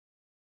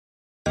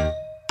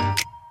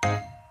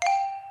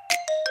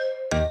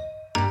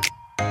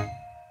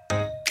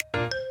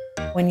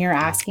when you're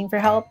asking for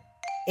help,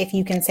 if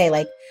you can say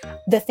like,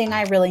 the thing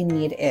I really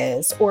need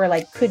is, or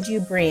like, could you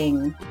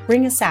bring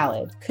a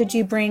salad? Could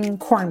you bring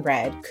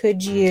cornbread?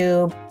 Could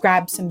you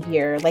grab some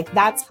beer? Like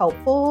that's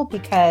helpful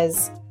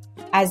because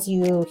as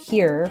you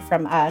hear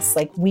from us,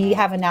 like we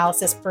have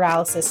analysis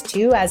paralysis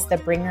too, as the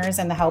bringers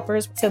and the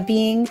helpers. So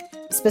being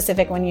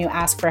specific when you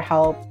ask for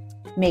help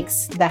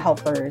makes the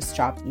helper's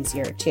job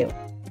easier too.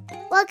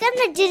 Welcome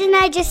to Didn't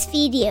I Just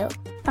Feed You?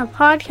 A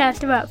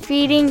podcast about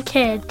feeding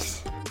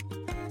kids.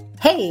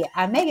 Hey,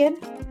 I'm Megan.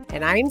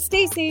 And I'm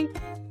Stacy.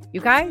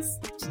 You guys,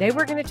 today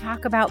we're going to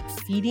talk about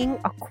feeding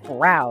a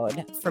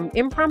crowd, from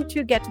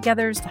impromptu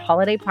get-togethers to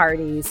holiday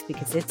parties,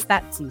 because it's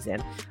that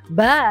season.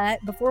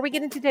 But before we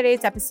get into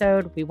today's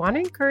episode, we want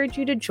to encourage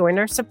you to join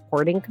our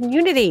supporting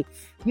community.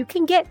 You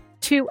can get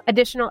 2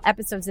 additional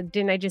episodes of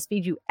Didn't I Just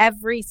Feed You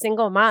every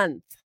single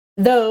month.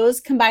 Those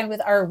combined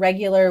with our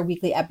regular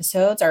weekly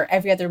episodes, our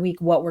every other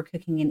week What We're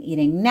Cooking and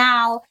Eating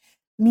Now,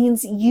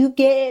 means you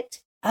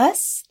get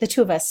us, the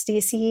 2 of us,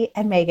 Stacy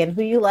and Megan,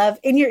 who you love,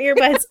 in your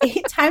earbuds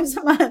 8 times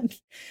a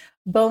month.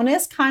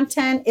 Bonus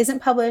content isn't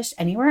published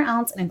anywhere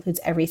else and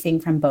includes everything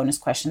from bonus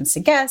questions to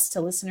guests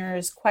to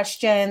listeners'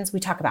 questions. We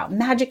talk about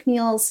magic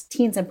meals,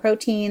 teens and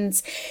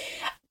proteins,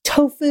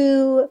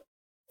 tofu,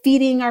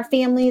 feeding our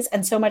families,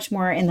 and so much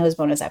more in those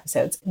bonus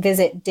episodes.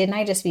 Visit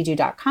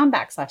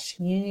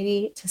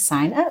didn'tijustfeedyou.com/community to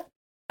sign up.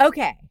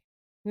 Okay,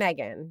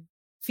 Megan,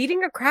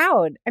 feeding a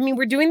crowd. I mean,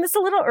 we're doing this a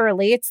little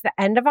early. It's the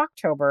end of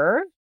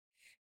October.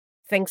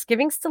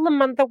 Thanksgiving's still a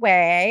month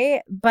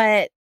away,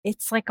 but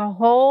it's like a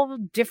whole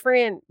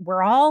different,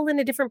 we're all in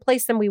a different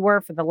place than we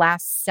were for the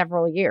last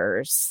several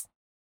years.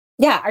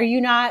 Yeah. Are you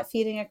not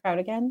feeding a crowd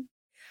again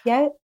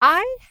yet?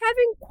 I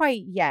haven't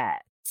quite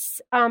yet.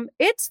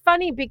 It's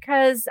funny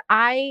because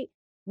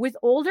with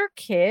older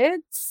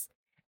kids,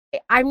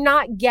 I'm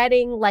not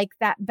getting like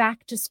that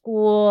back to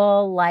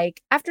school,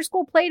 like after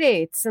school play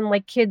dates and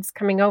like kids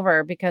coming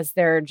over because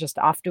they're just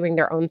off doing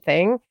their own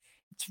thing.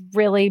 It's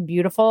really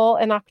beautiful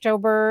in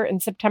October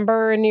and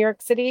September in New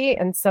York City.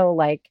 And so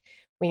like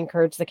we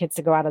encourage the kids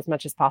to go out as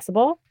much as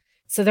possible.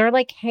 So they're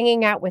like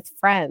hanging out with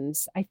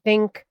friends. I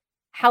think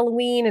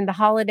Halloween and the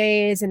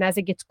holidays and as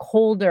it gets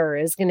colder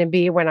is going to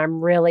be when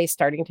I'm really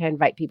starting to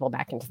invite people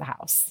back into the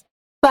house.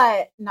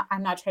 But no,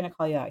 I'm not trying to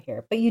call you out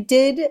here, but you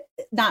did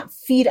not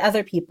feed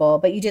other people,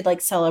 but you did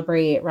like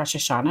celebrate Rosh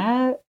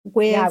Hashanah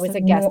with. Yeah, I was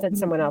a guest at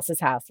someone else's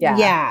house.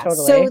 Yeah,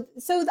 totally.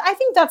 So I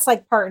think that's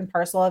like part and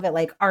parcel of it.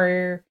 Like,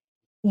 are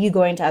you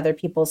going to other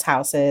people's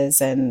houses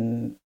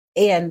and /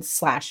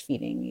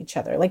 feeding each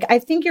other? Like, I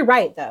think you're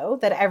right though,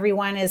 that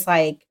everyone is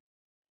like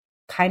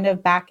kind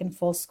of back in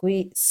full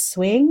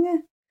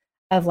swing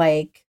of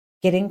like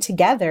getting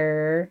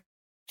together.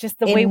 Just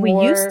the way we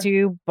used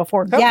to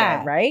before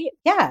COVID, right?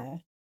 Yeah.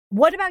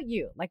 What about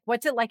you? Like,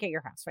 what's it like at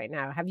your house right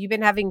now? Have you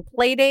been having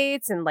play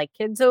dates and like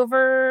kids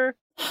over?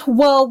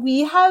 Well,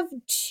 we have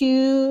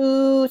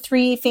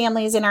 2-3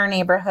 families in our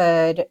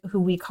neighborhood who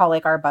we call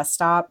like our bus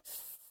stop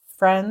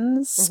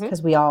friends,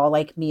 because we all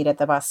like meet at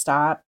the bus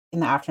stop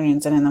in the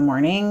afternoons and in the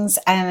mornings.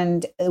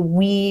 And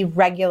we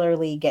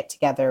regularly get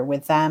together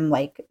with them,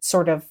 like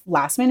sort of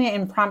last minute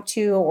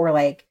impromptu, or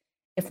like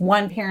if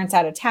one parent's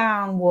out of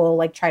town, we'll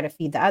like try to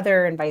feed the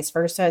other and vice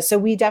versa. So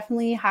we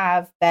definitely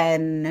have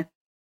been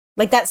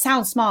like, that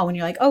sounds small when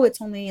you're like, oh,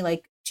 it's only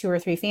like 2 or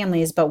 3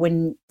 families. But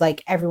when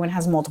like everyone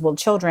has multiple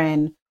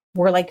children,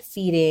 we're like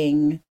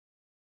feeding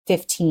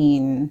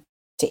 15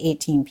 to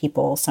 18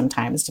 people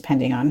sometimes,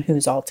 depending on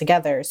who's all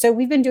together. So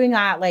we've been doing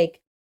that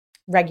like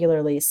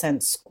regularly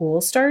since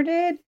school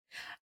started.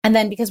 And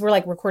then because we're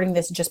like recording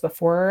this just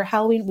before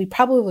Halloween, we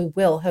probably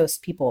will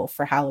host people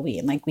for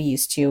Halloween like we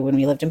used to when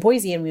we lived in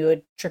Boise, and we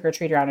would trick or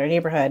treat around our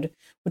neighborhood,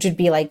 which would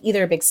be like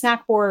either a big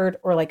snack board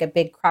or like a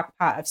big crock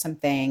pot of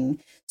something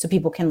so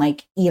people can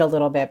like eat a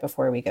little bit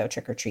before we go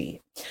trick or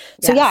treat.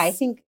 So yeah, I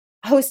think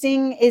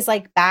hosting is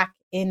like back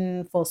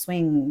in full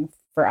swing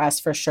for us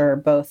for sure,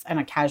 both on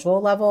a casual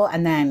level.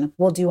 And then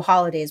we'll do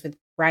holidays with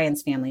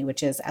Brian's family,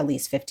 which is at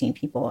least 15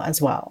 people as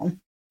well.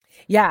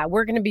 Yeah,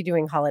 we're going to be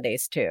doing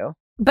holidays too.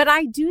 But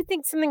I do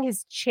think something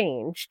has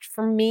changed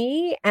for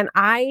me, and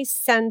I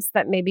sense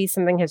that maybe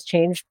something has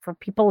changed for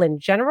people in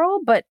general,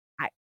 but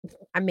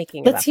I'm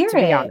making it Let's up, hear to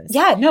be it. honest.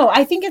 Yeah, no,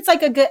 I think it's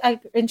like a good,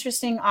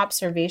 interesting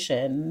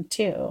observation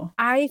too.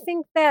 I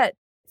think that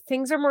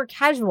things are more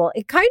casual.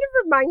 It kind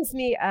of reminds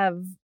me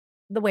of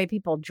the way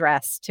people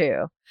dress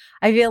too.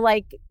 I feel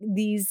like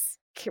these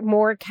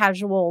more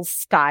casual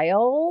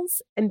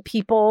styles and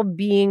people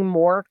being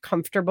more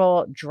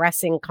comfortable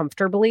dressing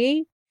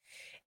comfortably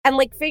and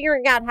like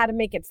figuring out how to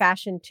make it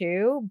fashion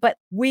too. But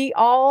we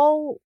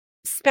all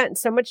spent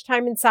so much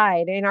time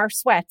inside in our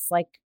sweats.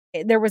 Like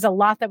there was a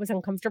lot that was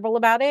uncomfortable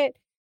about it.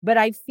 But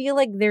I feel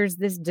like there's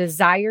this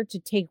desire to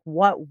take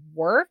what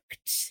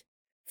worked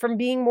from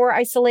being more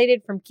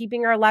isolated, from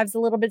keeping our lives a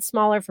little bit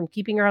smaller, from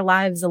keeping our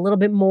lives a little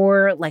bit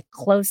more like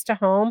close to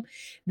home.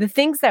 The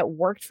things that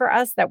worked for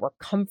us, that were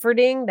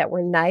comforting, that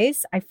were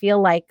nice, I feel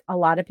like a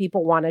lot of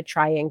people want to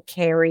try and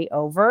carry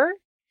over.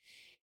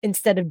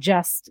 instead of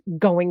just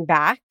going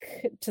back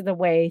to the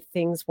way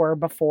things were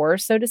before,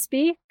 so to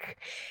speak.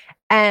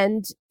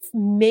 And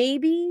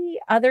maybe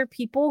other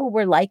people who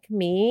were like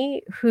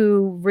me,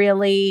 who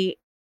really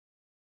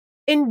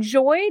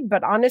enjoyed,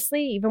 but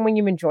honestly, even when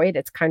you enjoy it,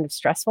 it's kind of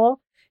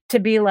stressful to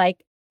be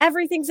like,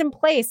 everything's in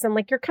place. And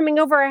like, you're coming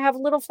over, I have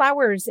little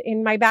flowers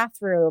in my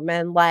bathroom.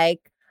 And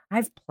like,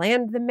 I've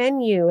planned the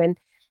menu, and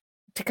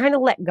to kind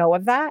of let go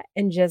of that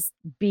and just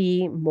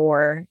be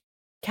more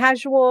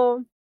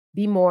casual,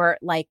 be more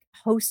like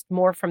host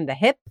more from the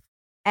hip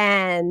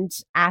and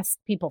ask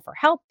people for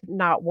help,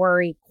 not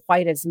worry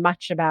quite as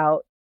much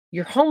about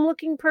your home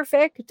looking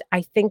perfect.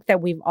 I think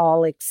that we've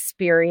all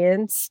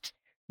experienced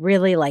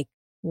really like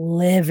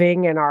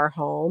living in our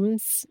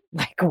homes,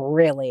 like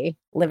really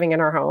living in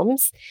our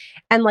homes.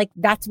 And like,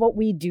 that's what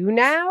we do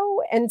now.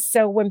 And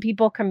so when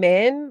people come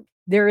in,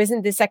 there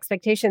isn't this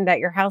expectation that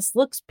your house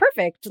looks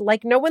perfect,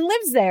 like no one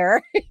lives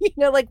there.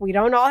 Like we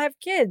don't all have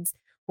kids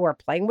who are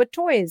playing with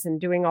toys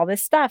and doing all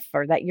this stuff,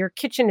 or that your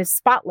kitchen is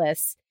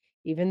spotless,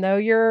 even though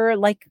you're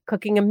like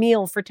cooking a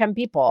meal for 10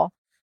 people.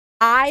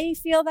 I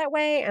feel that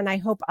way, and I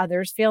hope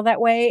others feel that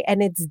way.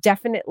 And it's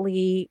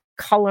definitely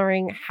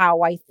coloring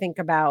how I think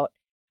about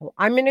how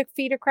I'm going to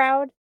feed a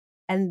crowd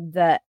and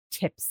the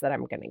tips that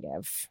I'm going to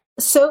give.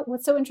 So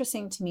what's so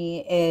interesting to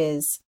me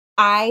is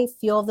I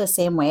feel the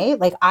same way.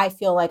 Like, I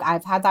feel like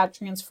I've had that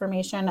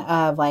transformation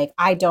of like,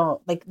 I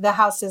don't like, the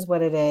house is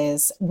what it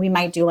is. We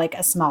might do like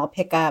a small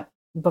pickup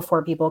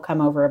before people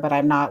come over, but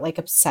I'm not like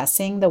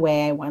obsessing the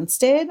way I once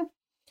did.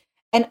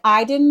 And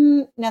I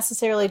didn't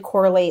necessarily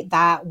correlate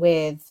that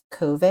with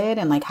COVID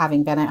and like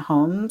having been at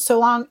home so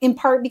long, in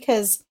part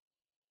because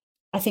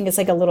I think it's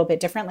like a little bit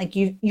different. Like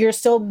you're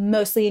still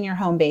mostly in your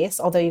home base,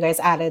 although you guys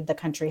added the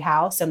country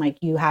house and like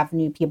you have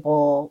new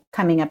people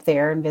coming up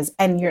there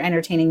and you're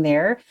entertaining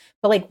there.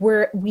 But like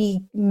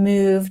we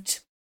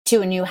moved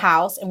to a new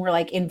house and we're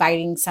like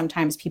inviting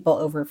sometimes people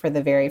over for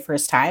the very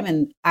first time.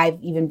 And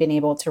I've even been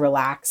able to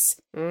relax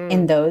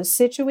in those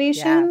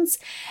situations.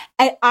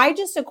 Yeah. And I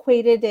just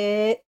equated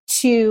it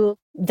to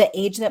the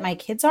age that my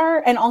kids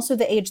are and also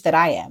the age that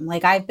I am.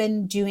 Like, I've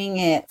been doing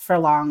it for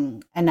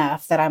long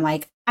enough that I'm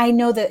like, I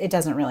know that it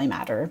doesn't really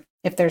matter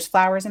if there's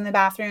flowers in the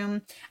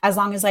bathroom, as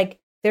long as like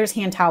there's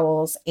hand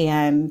towels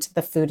and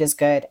the food is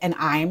good and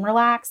I'm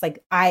relaxed.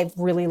 Like, I've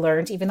really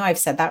learned, even though I've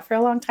said that for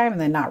a long time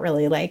and then not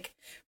really like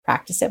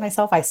practiced it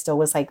myself, I still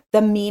was like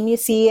the meme you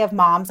see of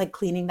moms like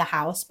cleaning the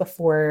house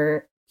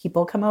before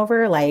people come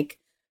over, like,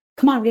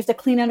 come on, we have to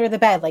clean under the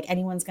bed. Like,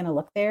 anyone's going to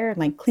look there and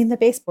like clean the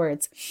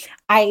baseboards.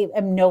 I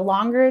am no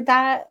longer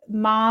that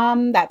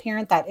mom, that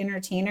parent, that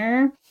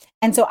entertainer.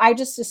 And so I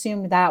just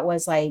assumed that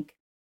was like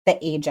the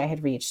age I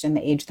had reached and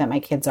the age that my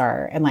kids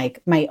are and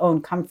like my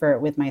own comfort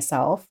with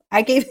myself.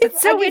 I gave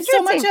so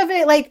much of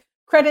it like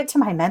credit to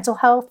my mental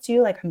health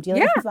too. Like, I'm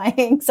dealing with my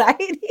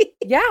anxiety.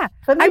 Yeah.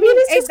 But maybe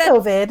it's just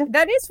COVID.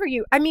 That is for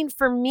you. I mean,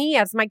 for me,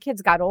 as my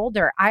kids got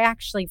older, I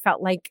actually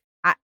felt like,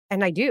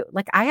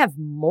 I have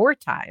more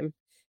time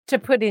to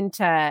put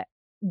into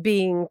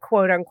being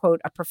quote unquote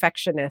a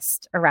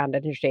perfectionist around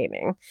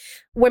entertaining.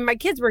 When my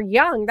kids were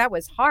young, that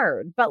was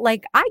hard, but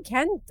like I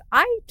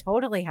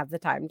totally have the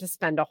time to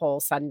spend a whole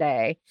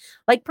Sunday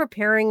like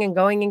preparing and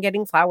going and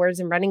getting flowers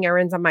and running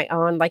errands on my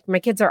own. Like, my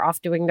kids are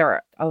off doing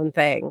their own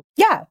thing.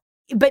 Yeah.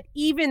 But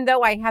even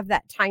though I have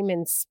that time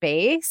and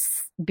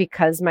space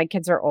because my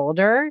kids are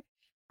older,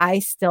 I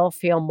still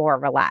feel more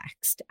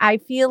relaxed. I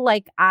feel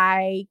like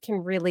I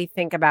can really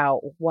think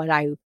about what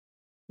I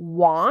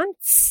want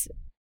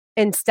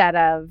instead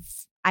of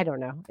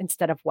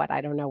what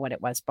I don't know what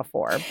it was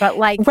before. But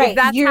like, if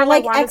that's how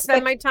like, I want to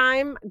spend my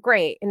time,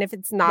 great. And if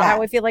it's not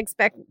how I feel like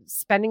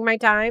spending my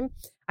time,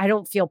 I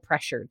don't feel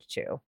pressured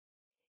to.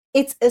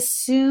 It's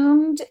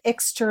assumed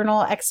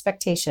external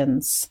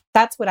expectations.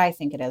 That's what I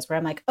think it is, where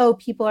I'm like, oh,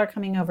 people are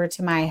coming over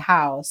to my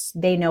house.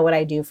 They know what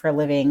I do for a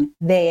living.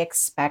 They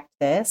expect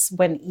this,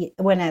 when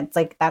it's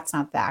like, that's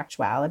not the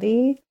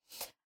actuality.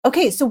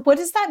 Okay, so what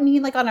does that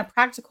mean, like, on a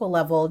practical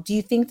level? Do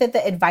you think that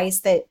the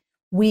advice that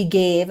we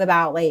gave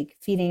about like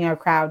feeding a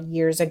crowd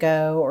years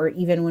ago, or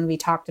even when we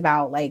talked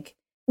about like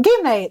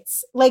game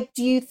nights, like,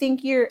 do you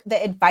think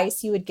the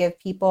advice you would give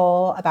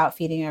people about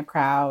feeding a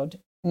crowd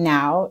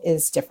now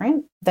is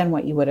different than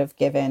what you would have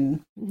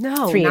given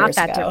 3 years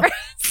ago? Different.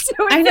 So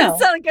I know.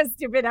 Sound like a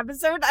stupid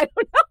episode. I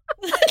don't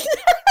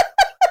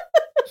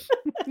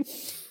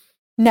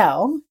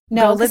know.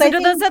 No. Go listen to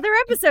those other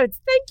episodes.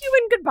 Thank you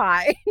and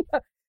goodbye.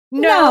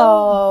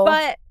 No.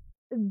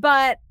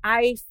 But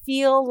I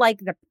feel like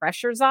the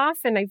pressure's off,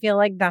 and I feel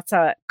like that's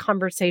a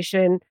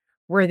conversation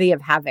worthy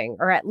of having,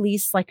 or at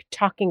least like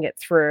talking it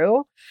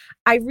through.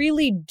 I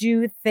really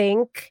do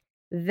think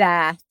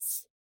that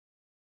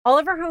all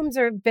of our homes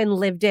have been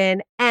lived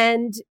in,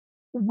 and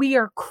we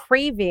are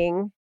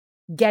craving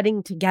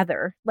getting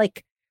together.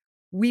 Like,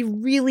 we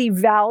really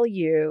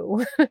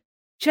value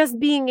just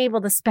being able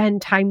to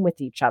spend time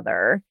with each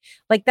other.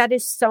 Like, that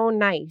is so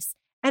nice.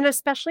 And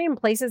especially in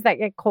places that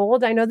get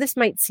cold. I know this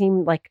might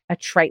seem like a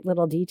trite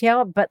little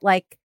detail, but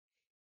like,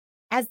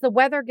 as the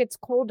weather gets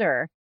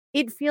colder,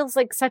 it feels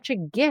like such a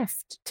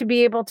gift to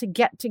be able to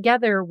get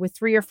together with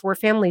 3 or 4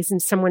 families in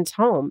someone's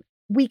home.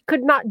 We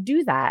could not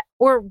do that,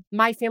 or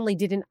my family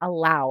didn't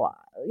allow,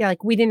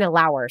 we didn't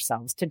allow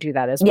ourselves to do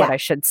that is what I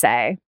should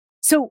say.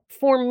 So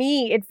for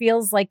me, it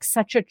feels like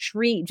such a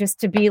treat just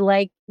to be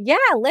like, yeah,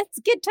 let's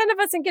get 10 of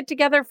us and get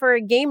together for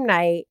a game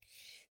night.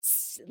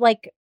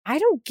 Like, I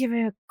don't give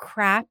a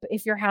crap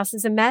if your house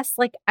is a mess.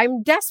 Like,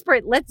 I'm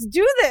desperate. Let's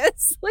do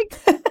this. Like,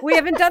 we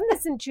haven't done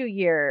this in 2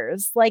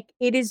 years. Like,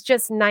 it is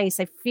just nice.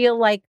 I feel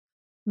like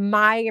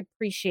my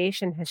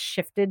appreciation has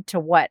shifted to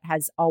what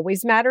has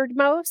always mattered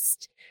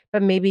most,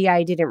 but maybe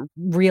I didn't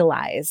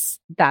realize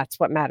that's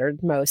what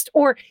mattered most,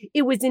 or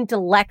it was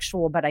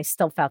intellectual, but I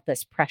still felt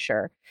this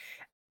pressure.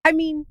 I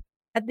mean,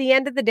 at the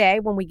end of the day,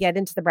 when we get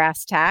into the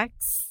brass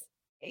tacks,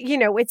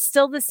 it's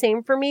still the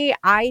same for me.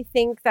 I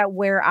think that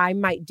where I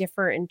might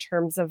differ in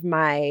terms of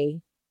my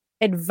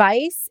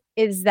advice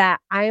is that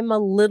I'm a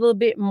little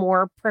bit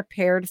more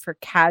prepared for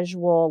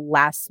casual,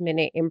 last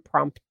minute,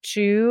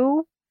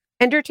 impromptu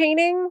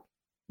entertaining,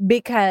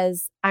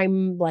 because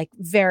I'm like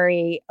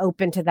very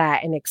open to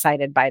that and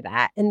excited by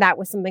that. And that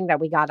was something that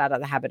we got out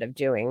of the habit of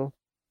doing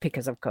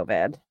because of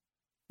COVID.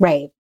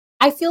 Right.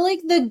 I feel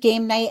like the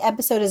game night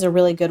episode is a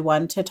really good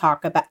one to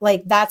talk about.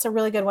 Like, that's a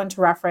really good one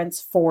to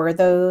reference for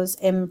those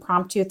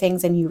impromptu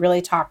things. And you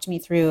really talked me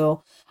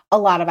through a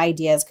lot of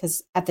ideas,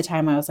 because at the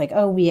time I was like,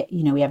 oh, we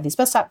have these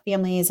bus stop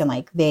families, and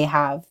like they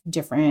have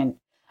different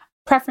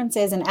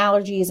preferences and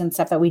allergies and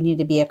stuff that we need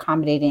to be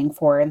accommodating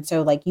for. And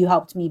so like you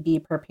helped me be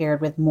prepared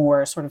with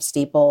more sort of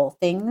staple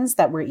things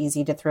that were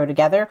easy to throw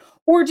together,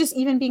 or just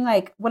even being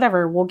like,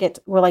 whatever,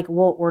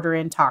 we'll order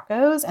in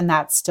tacos, and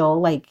that still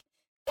like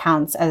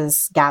counts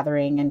as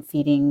gathering and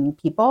feeding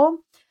people.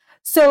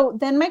 So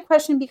then my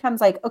question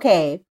becomes like,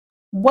 okay,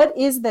 what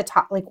is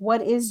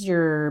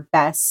your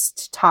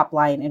best top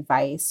line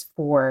advice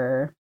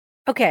for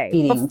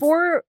feeding?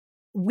 Before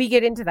we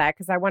get into that,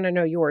 because I want to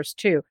know yours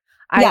too,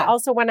 I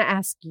also want to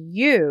ask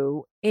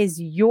you,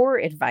 is your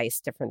advice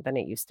different than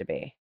it used to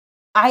be?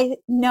 I'm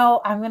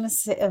going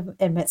to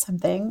admit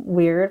something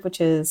weird,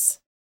 which is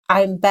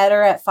I'm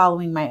better at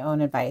following my own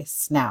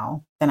advice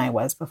now than I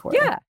was before.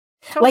 Yeah.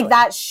 Totally. Like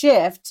that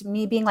shift,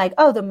 me being like,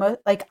 oh,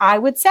 I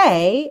would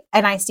say,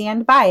 and I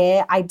stand by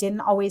it, I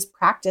didn't always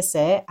practice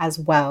it as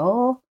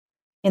well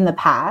in the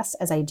past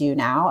as I do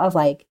now, of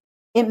like,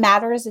 it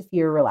matters if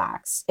you're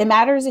relaxed. It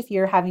matters if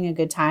you're having a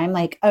good time.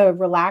 Like a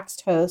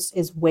relaxed host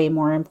is way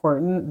more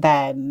important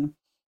than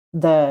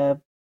the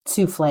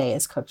souffle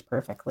is cooked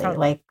perfectly.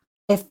 Totally.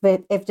 Like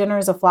if dinner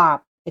is a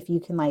flop, if you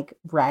can like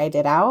ride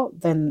it out,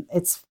 then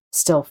it's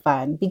still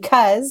fun,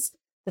 because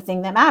the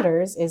thing that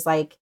matters is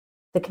like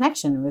the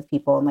connection with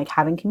people and like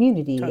having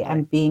community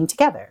and being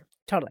together.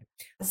 Totally.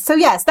 So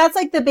yes, that's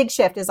like the big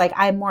shift, is like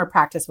I more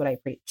practice what I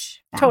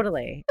preach now.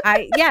 Totally.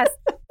 Yes,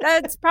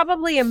 that's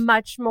probably a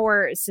much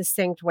more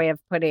succinct way of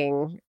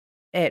putting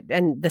it.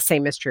 And the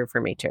same is true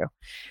for me too.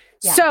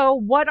 Yeah. So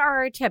what are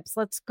our tips?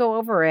 Let's go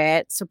over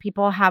it so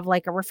people have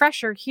like a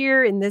refresher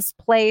here in this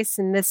place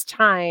in this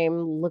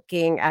time,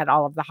 looking at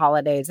all of the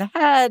holidays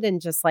ahead,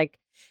 and just like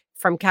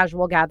from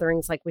casual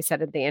gatherings, like we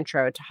said in the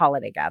intro, to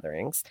holiday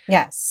gatherings.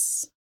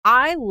 Yes.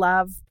 I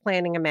love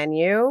planning a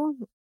menu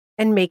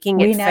and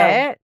making it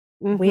fit.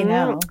 Mm-hmm. We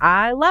know.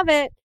 I love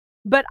it.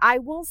 But I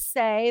will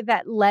say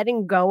that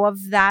letting go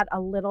of that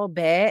a little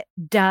bit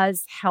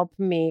does help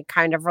me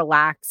kind of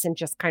relax and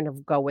just kind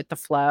of go with the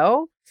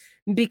flow,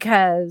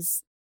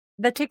 because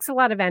that takes a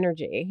lot of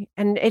energy.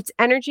 And it's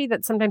energy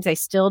that sometimes I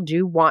still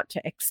do want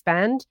to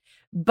expend.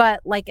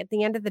 But like at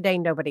the end of the day,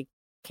 nobody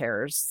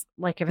cares.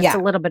 Like if it's a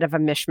little bit of a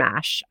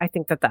mishmash, I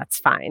think that that's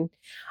fine.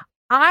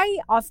 I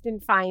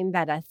often find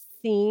that a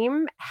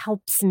theme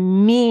helps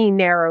me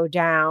narrow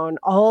down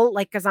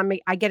because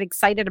I get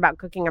excited about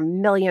cooking a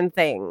million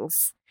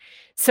things.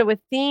 So a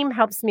theme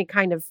helps me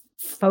kind of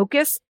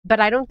focus, but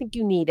I don't think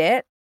you need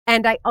it.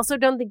 And I also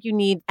don't think you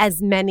need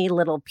as many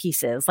little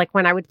pieces. Like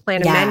when I would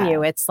plan a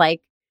menu, it's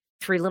like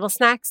 3 little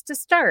snacks to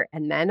start,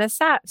 and then a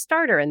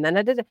starter, and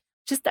then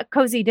just a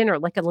cozy dinner,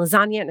 like a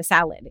lasagna and a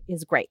salad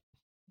is great.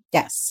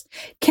 Yes.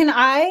 Can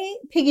I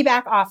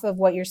piggyback off of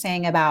what you're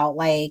saying about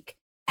like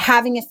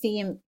having a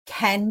theme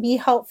can be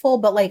helpful,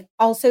 but like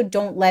also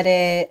don't let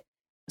it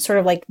sort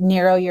of like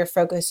narrow your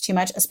focus too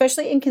much,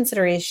 especially in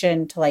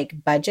consideration to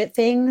like budget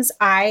things.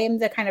 I am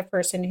the kind of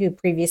person who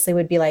previously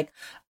would be like,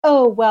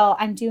 oh, well,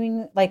 I'm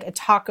doing like a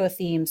taco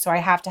theme, so I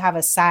have to have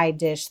a side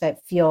dish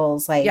that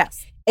feels like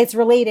it's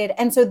related.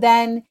 And so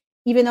then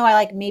even though I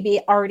like maybe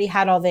already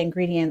had all the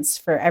ingredients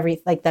for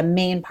like the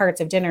main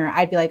parts of dinner,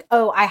 I'd be like,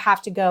 oh, I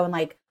have to go and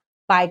like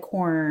buy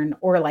corn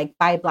or like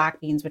buy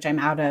black beans, which I'm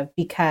out of,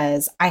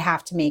 because I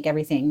have to make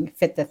everything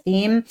fit the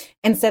theme,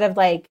 instead of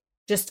like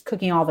just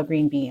cooking all the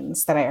green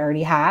beans that I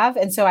already have.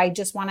 And so I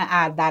just want to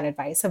add that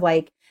advice of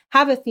like,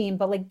 have a theme,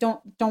 but like,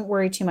 don't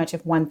worry too much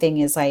if one thing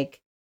is like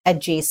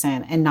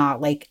adjacent and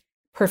not like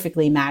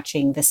perfectly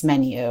matching this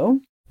menu.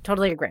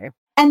 Totally agree.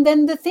 And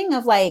then the thing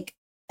of like,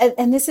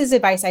 and this is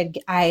advice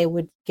I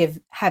would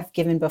have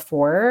given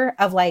before,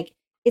 of like,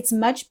 it's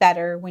much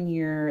better when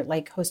you're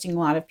like hosting a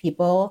lot of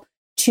people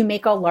to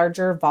make a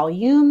larger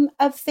volume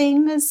of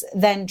things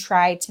than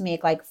try to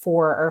make like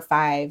 4 or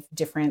 5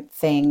 different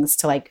things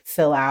to like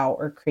fill out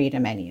or create a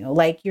menu.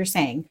 Like you're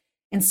saying,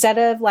 instead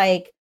of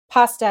like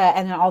pasta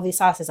and then all these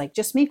sauces, like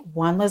just make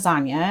one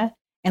lasagna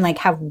and like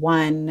have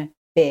one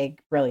big,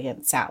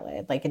 brilliant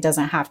salad. Like it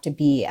doesn't have to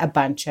be a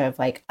bunch of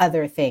like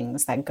other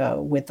things that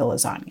go with the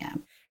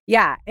lasagna.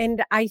 Yeah.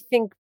 And I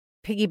think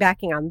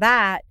piggybacking on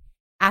that,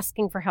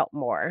 asking for help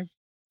more.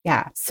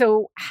 Yeah.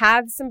 So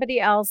have somebody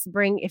else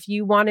bring, if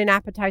you want an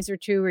appetizer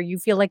too, or you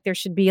feel like there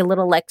should be a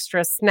little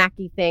extra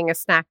snacky thing, a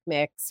snack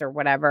mix or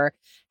whatever,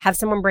 have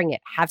someone bring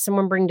it. Have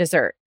someone bring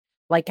dessert.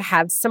 Like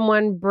have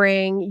someone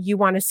bring, you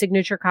want a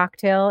signature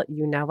cocktail?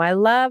 You know, I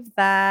love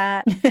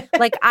that.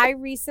 Like I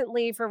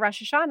recently for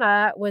Rosh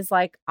Hashanah was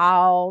like,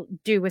 I'll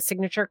do a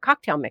signature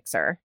cocktail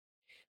mixer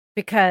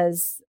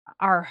because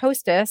our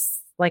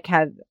hostess like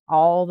had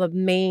all the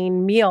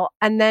main meal.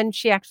 And then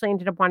she actually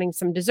ended up wanting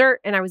some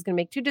dessert and I was going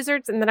to make 2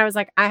 desserts. And then I was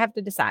like, I have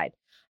to decide.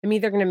 I'm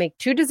either going to make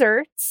 2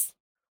 desserts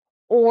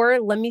or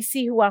let me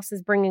see who else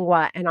is bringing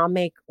what. And I'll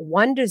make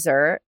 1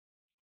 dessert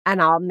and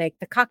I'll make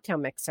the cocktail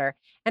mixer.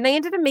 And I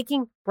ended up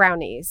making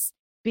brownies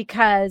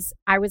because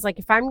I was like,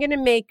 if I'm going to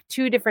make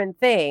 2 different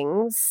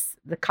things,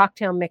 the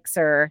cocktail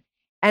mixer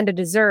and a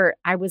dessert,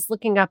 I was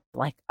looking up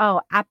like, oh,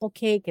 apple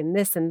cake and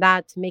this and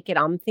that to make it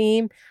on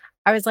theme.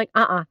 I was like,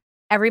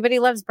 everybody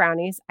loves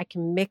brownies. I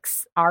can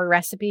mix our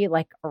recipe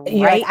like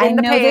right in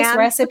the pan. I know this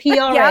recipe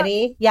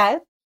already. Yeah.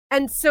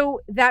 And so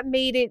that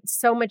made it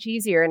so much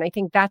easier. And I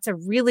think that's a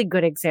really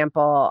good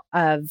example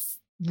of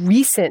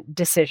recent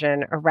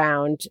decision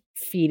around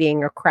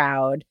feeding a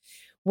crowd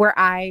where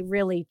I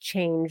really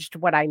changed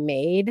what I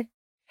made.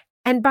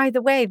 And by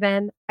the way,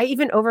 then I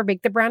even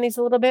overbaked the brownies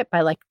a little bit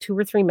by like 2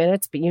 or 3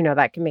 minutes, but you know,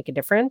 that can make a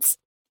difference.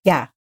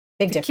 Yeah.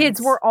 Big difference.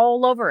 Kids were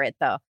all over it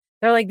though.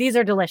 They're like, these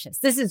are delicious.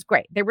 This is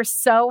great. They were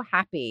so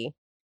happy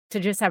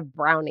to just have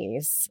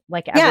brownies.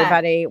 Like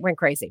everybody went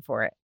crazy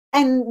for it.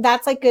 And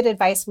that's like good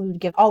advice we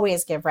would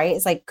always give, right?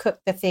 Is like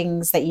cook the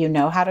things that you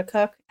know how to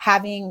cook.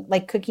 Having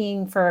like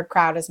cooking for a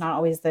crowd is not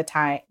always the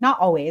time, not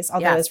always,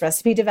 although as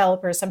recipe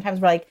developers, sometimes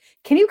we're like,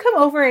 can you come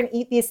over and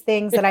eat these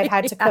things that I've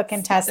had to cook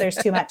and test? There's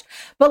too much.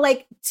 But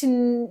like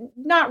to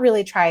not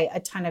really try a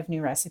ton of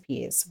new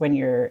recipes when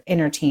you're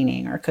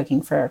entertaining or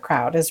cooking for a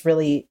crowd is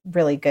really,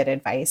 really good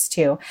advice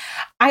too.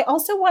 I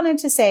also wanted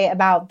to say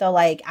about the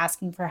like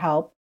asking for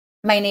help.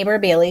 My neighbor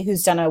Bailey,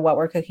 who's done a What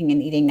We're Cooking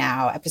and Eating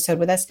Now episode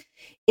with us,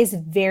 is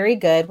very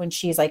good when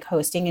she's like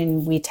hosting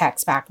and we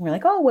text back and we're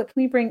like, oh, what can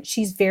we bring?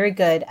 She's very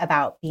good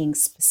about being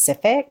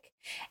specific.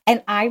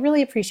 And I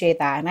really appreciate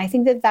that. And I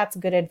think that that's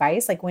good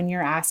advice. Like when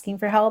you're asking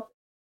for help,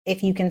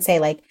 if you can say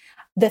like,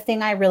 the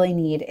thing I really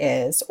need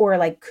is, or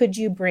like, could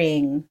you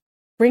bring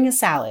a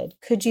salad?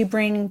 Could you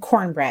bring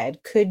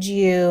cornbread? Could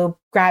you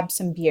grab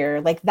some beer?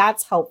 Like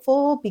that's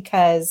helpful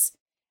because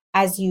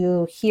as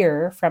you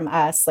hear from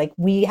us, like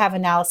we have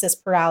analysis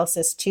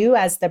paralysis too,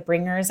 as the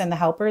bringers and the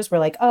helpers. We're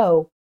like,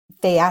 oh,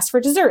 they asked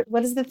for dessert.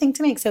 What is the thing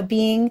to make? So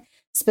being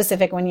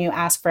specific when you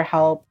ask for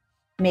help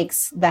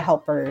makes the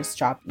helper's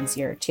job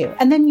easier too.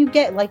 And then you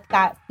get like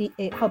that,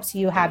 it helps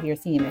you have your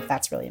theme if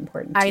that's really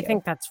important to you. I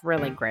think that's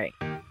really great.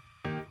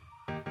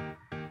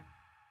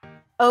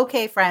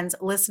 Okay, friends,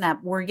 listen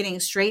up. We're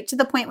getting straight to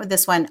the point with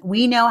this one.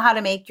 We know how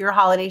to make your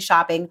holiday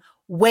shopping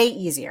way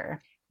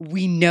easier.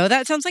 We know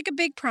that sounds like a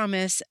big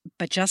promise,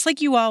 but just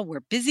like you all, we're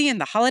busy and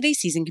the holiday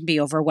season can be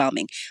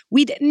overwhelming.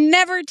 We'd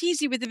never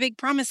tease you with a big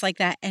promise like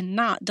that and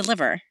not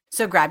deliver.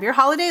 So grab your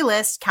holiday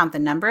list, count the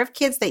number of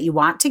kids that you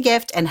want to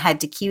gift, and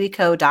head to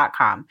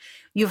KiwiCo.com.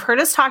 You've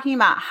heard us talking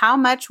about how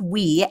much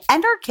we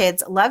and our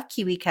kids love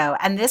KiwiCo,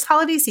 and this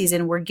holiday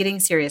season, we're getting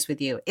serious with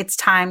you. It's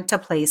time to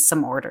place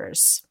some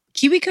orders.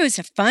 KiwiCo's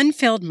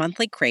fun-filled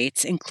monthly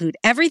crates include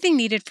everything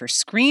needed for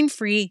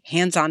screen-free,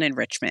 hands-on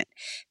enrichment.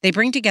 They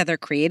bring together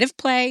creative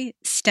play,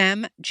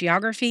 STEM,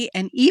 geography,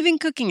 and even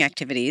cooking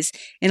activities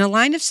in a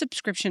line of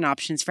subscription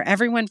options for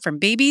everyone from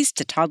babies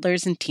to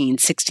toddlers and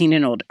teens 16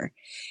 and older.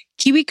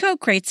 KiwiCo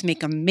crates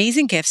make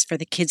amazing gifts for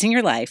the kids in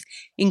your life,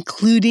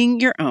 including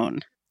your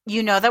own.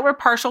 You know that we're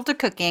partial to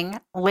cooking.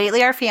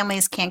 Lately, our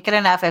families can't get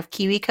enough of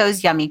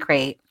KiwiCo's Yummy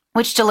Crate,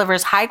 which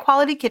delivers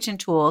high-quality kitchen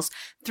tools,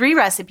 3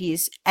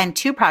 recipes, and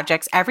 2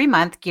 projects every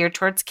month geared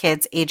towards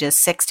kids ages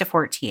 6 to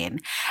 14.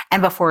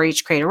 And before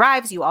each crate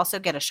arrives, you also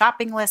get a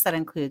shopping list that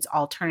includes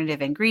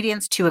alternative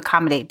ingredients to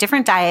accommodate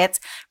different diets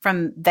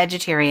from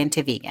vegetarian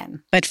to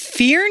vegan. But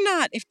fear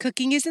not if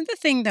cooking isn't the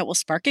thing that will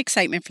spark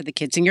excitement for the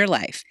kids in your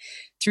life.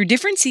 Through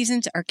different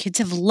seasons, our kids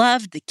have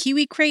loved the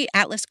Kiwi Crate,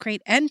 Atlas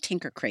Crate, and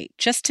Tinker Crate,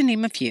 just to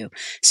name a few.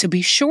 So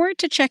be sure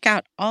to check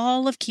out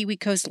all of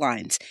KiwiCo's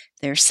lines.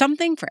 There's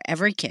something for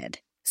every kid.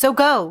 So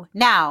go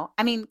now.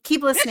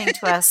 Keep listening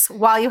to us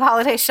while you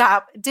holiday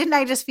shop. Didn't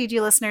I Just Feed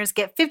You listeners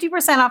get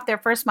 50% off their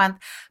first month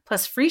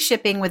plus free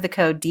shipping with the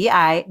code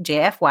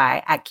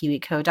DIJFY at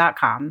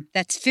KiwiCo.com.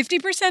 That's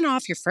 50%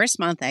 off your first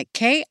month at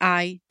KIWICO.com.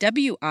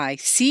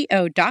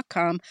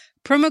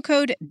 Promo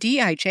code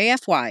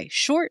DIJFY,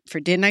 short for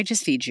Didn't I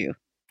Just Feed You.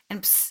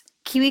 And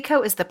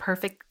KiwiCo is the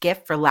perfect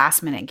gift for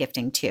last-minute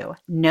gifting too.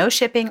 No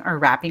shipping or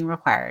wrapping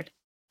required.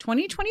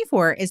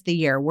 2024 is the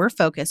year we're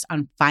focused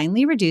on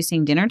finally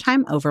reducing dinner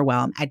time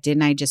overwhelm at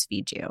Didn't I Just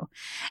Feed You?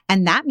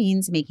 And that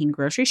means making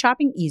grocery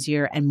shopping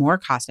easier and more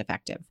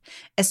cost-effective,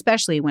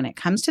 especially when it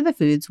comes to the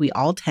foods we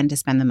all tend to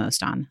spend the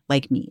most on,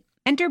 like meat.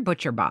 Enter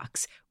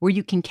ButcherBox, where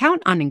you can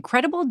count on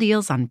incredible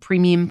deals on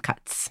premium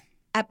cuts.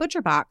 At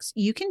ButcherBox,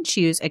 you can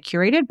choose a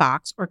curated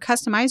box or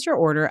customize your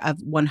order of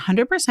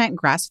 100%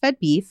 grass-fed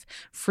beef,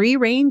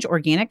 free-range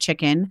organic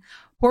chicken,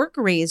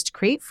 pork-raised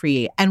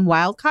crate-free, and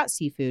wild-caught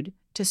seafood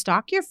to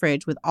stock your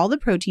fridge with all the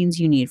proteins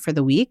you need for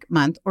the week,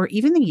 month, or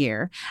even the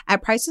year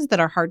at prices that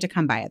are hard to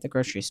come by at the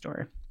grocery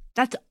store.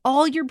 That's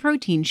all your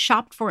protein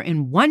shopped for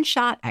in one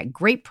shot at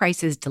great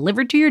prices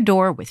delivered to your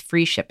door with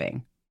free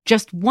shipping.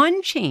 Just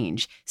one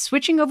change,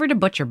 switching over to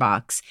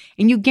ButcherBox,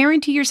 and you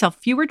guarantee yourself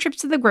fewer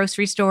trips to the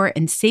grocery store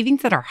and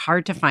savings that are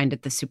hard to find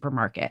at the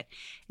supermarket.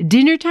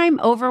 Dinner time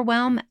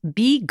overwhelm,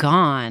 be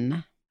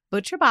gone.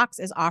 ButcherBox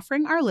is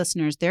offering our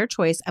listeners their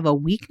choice of a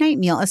weeknight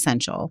meal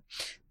essential: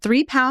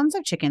 3 pounds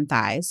of chicken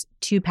thighs,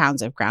 2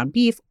 pounds of ground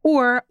beef,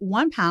 or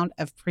 1 pound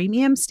of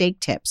premium steak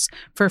tips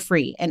for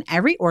free in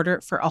every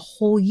order for a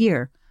whole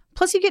year.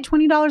 Plus, you get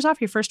 $20 off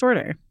your first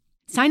order.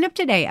 Sign up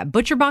today at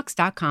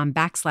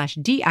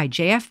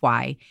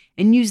butcherbox.com/DIJFY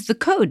and use the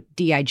code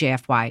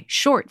DIJFY,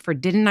 short for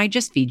Didn't I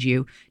Just Feed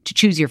You, to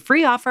choose your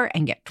free offer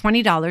and get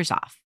 $20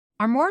 off.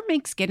 Armoire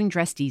makes getting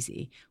dressed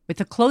easy.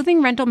 With a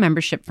clothing rental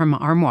membership from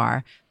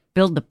Armoire,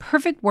 build the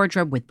perfect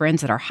wardrobe with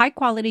brands that are high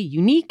quality,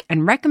 unique,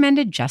 and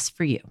recommended just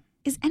for you.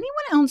 Is anyone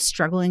else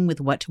struggling with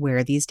what to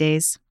wear these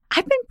days?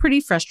 I've been pretty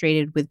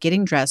frustrated with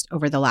getting dressed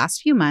over the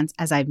last few months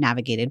as I've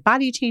navigated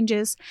body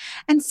changes,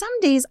 and some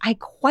days I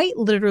quite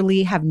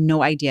literally have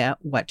no idea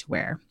what to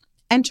wear.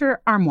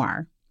 Enter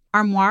Armoire.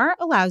 Armoire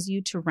allows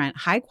you to rent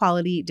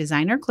high-quality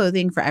designer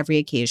clothing for every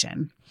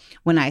occasion.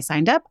 When I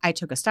signed up, I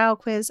took a style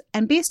quiz,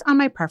 and based on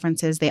my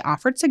preferences, they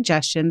offered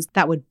suggestions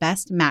that would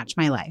best match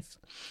my life.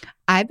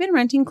 I've been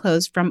renting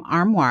clothes from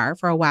Armoire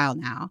for a while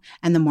now,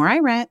 and the more I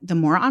rent, the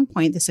more on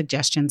point the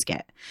suggestions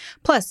get.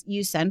 Plus,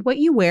 you send what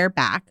you wear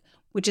back,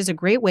 which is a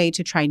great way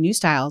to try new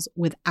styles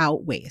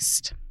without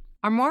waste.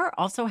 Armoire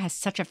also has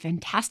such a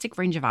fantastic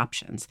range of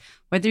options.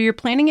 Whether you're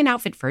planning an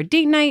outfit for a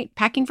date night,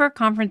 packing for a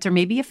conference, or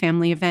maybe a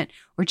family event,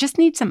 or just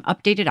need some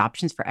updated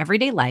options for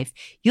everyday life,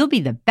 you'll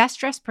be the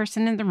best dressed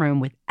person in the room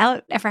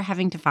without ever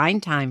having to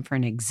find time for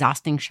an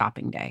exhausting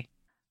shopping day.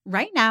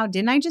 Right now,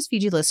 Didn't I Just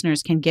Feed You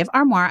listeners can give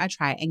Armoire a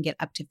try and get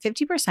up to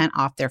 50%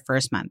 off their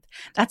first month.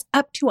 That's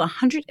up to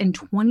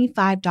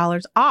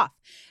 $125 off.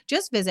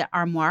 Just visit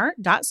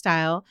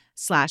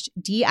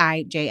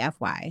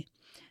armoire.style/DIJFY.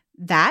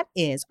 That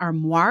is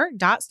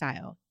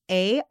armoire.style,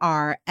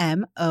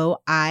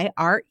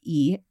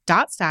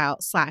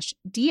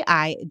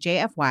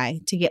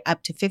 ARMOIRE.style/DIJFY to get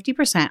up to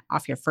 50%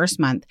 off your first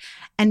month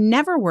and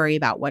never worry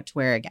about what to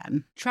wear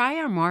again. Try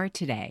Armoire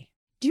today.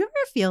 Do you ever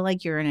feel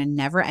like you're in a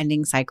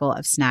never-ending cycle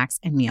of snacks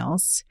and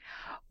meals?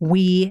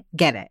 We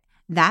get it.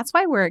 That's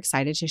why we're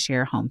excited to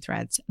share Home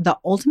Threads, the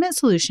ultimate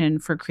solution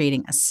for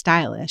creating a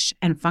stylish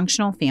and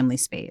functional family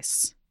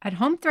space. At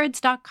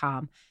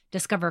homethreads.com,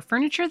 discover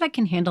furniture that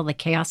can handle the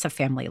chaos of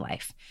family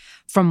life.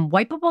 From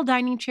wipeable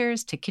dining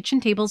chairs to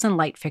kitchen tables and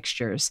light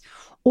fixtures.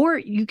 Or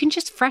you can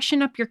just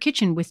freshen up your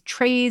kitchen with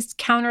trays,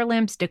 counter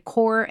lamps,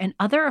 decor, and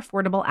other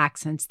affordable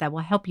accents that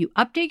will help you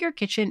update your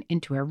kitchen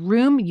into a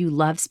room you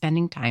love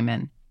spending time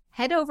in.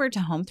 Head over to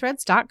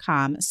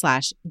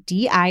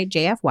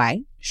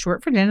homethreads.com/DIJFY,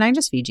 short for Didn't I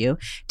Just Feed You,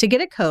 to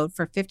get a code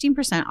for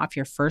 15% off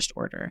your first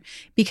order.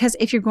 Because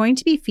if you're going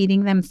to be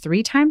feeding them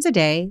 3 times a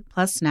day,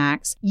 plus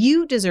snacks,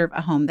 you deserve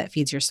a home that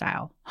feeds your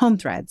style. Home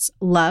Threads,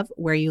 love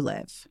where you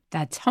live.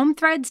 That's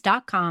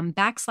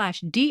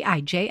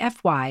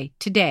homethreads.com/DIJFY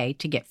today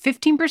to get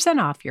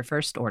 15% off your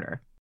first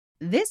order.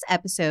 This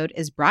episode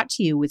is brought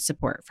to you with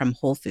support from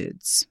Whole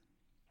Foods.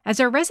 As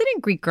a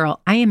resident Greek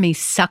girl, I am a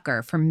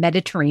sucker for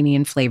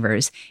Mediterranean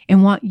flavors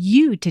and want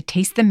you to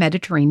taste the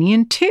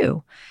Mediterranean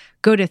too.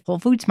 Go to Whole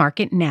Foods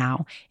Market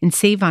now and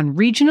save on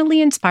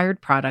regionally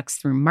inspired products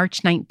through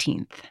March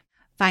 19th.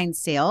 Find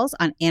sales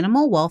on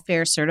animal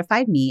welfare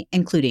certified meat,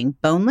 including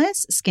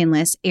boneless,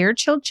 skinless,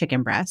 air-chilled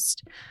chicken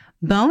breast,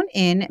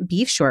 bone-in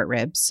beef short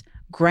ribs,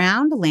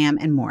 ground lamb,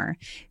 and more.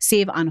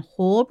 Save on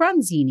whole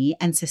bronzini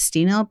and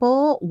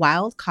sustainable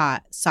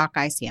wild-caught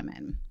sockeye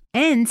salmon.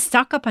 And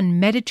stock up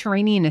on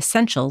Mediterranean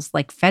essentials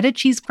like feta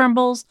cheese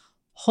crumbles,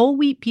 whole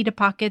wheat pita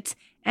pockets,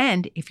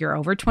 and, if you're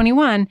over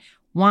 21,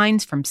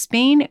 wines from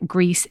Spain,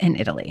 Greece,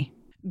 and Italy.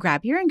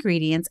 Grab your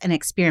ingredients and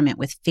experiment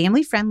with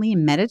family-friendly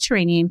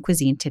Mediterranean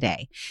cuisine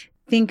today.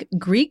 Think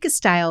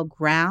Greek-style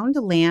ground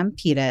lamb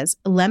pitas,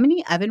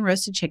 lemony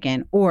oven-roasted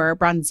chicken, or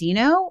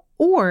bronzino,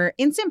 or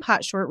Instant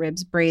Pot short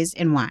ribs braised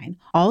in wine.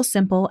 All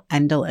simple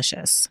and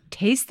delicious.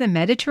 Taste the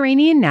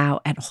Mediterranean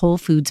now at Whole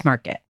Foods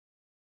Market.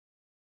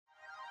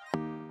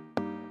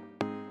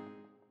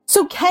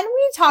 So can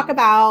we talk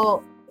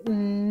about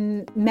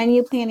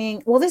menu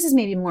planning? Well, this is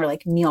maybe more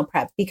like meal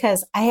prep,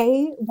 because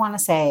I want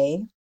to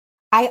say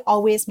I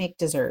always make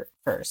dessert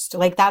first.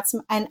 Like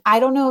and I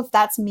don't know if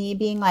that's me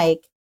being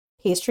like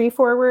pastry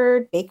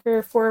forward,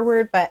 baker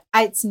forward, but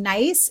it's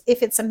nice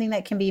if it's something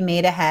that can be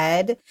made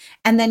ahead.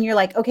 And then you're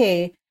like,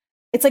 okay,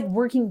 it's like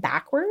working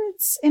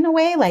backwards in a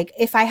way. Like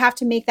if I have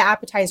to make the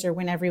appetizer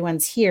when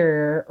everyone's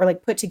here, or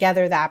like put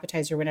together the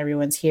appetizer when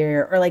everyone's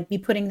here, or like be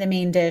putting the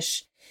main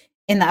dish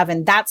in the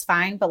oven, that's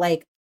fine. But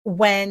like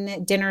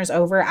when dinner's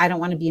over, I don't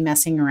want to be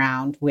messing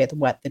around with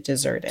what the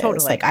dessert is.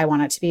 Totally. Like I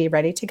want it to be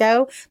ready to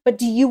go. But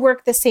do you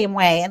work the same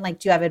way? And like,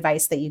 do you have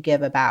advice that you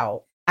give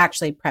about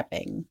actually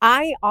prepping?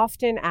 I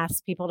often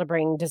ask people to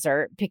bring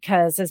dessert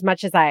because as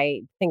much as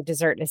I think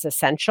dessert is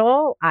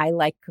essential, I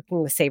like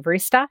cooking the savory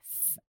stuff.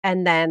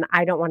 And then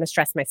I don't want to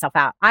stress myself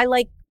out. I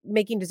like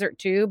making dessert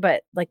too,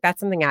 but like that's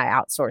something I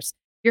outsource.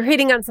 You're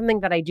hitting on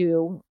something that I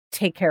do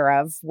take care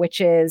of, which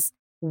is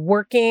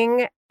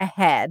working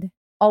ahead,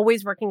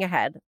 always working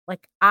ahead.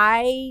 Like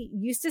I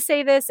used to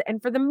say this,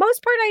 and for the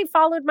most part, I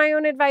followed my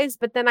own advice,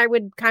 but then I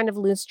would kind of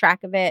lose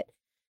track of it.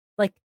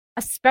 Like,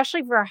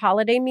 especially for a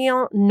holiday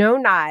meal, no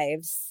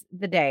knives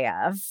the day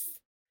of.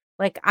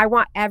 Like I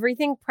want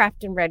everything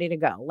prepped and ready to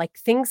go. Like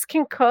things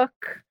can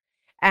cook.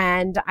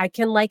 And I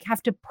can like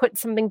have to put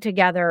something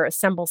together,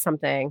 assemble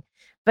something.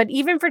 But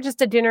even for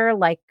just a dinner,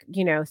 like,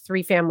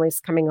 3 families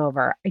coming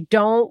over, I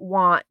don't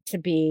want to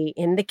be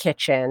in the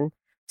kitchen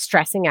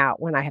stressing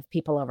out when I have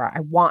people over.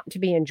 I want to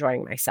be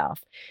enjoying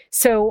myself.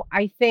 So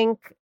I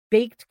think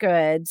baked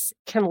goods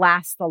can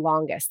last the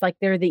longest. Like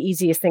they're the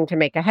easiest thing to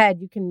make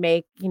ahead. You can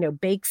make,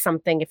 bake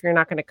something if you're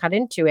not going to cut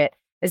into it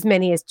as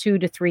many as 2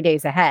 to 3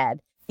 days ahead.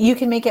 You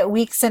can make it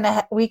weeks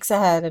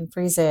ahead and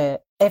freeze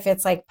it if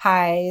it's like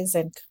pies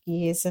and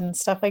cookies and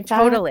stuff like that.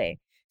 Totally.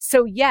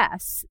 So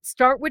yes,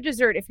 start with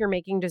dessert if you're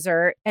making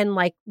dessert. And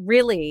like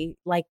really,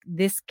 like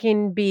this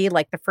can be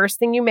like the first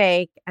thing you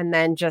make and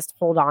then just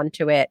hold on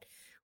to it.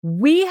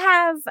 We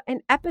have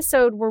an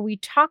episode where we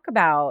talk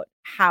about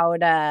how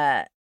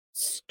to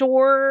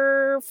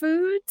store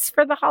foods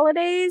for the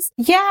holidays.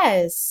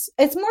 Yes.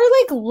 It's more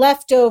like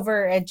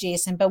leftover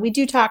adjacent, but we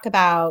do talk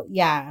about,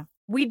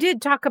 We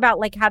did talk about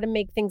like how to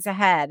make things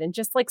ahead and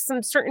just like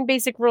some certain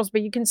basic rules,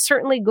 but you can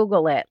certainly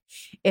Google it.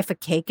 If a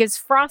cake is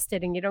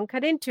frosted and you don't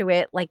cut into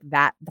it like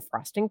that, the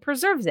frosting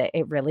preserves it.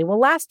 It really will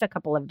last a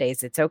couple of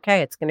days. It's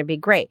okay. It's going to be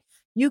great.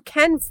 You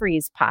can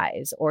freeze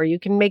pies, or you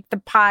can make the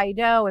pie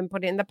dough and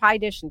put it in the pie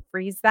dish and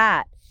freeze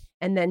that,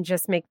 and then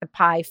just make the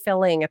pie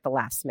filling at the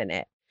last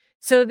minute.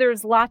 So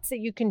there's lots that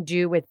you can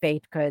do with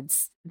baked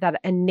goods that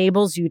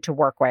enables you to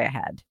work way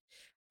ahead.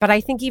 But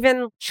I think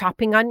even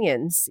chopping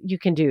onions, you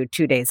can do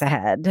 2 days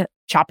ahead.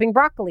 Chopping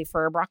broccoli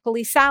for a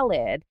broccoli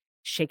salad,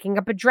 shaking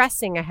up a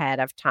dressing ahead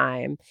of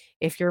time.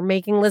 If you're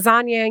making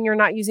lasagna and you're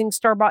not using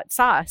store-bought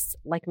sauce,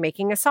 like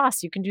making a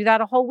sauce, you can do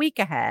that a whole week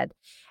ahead.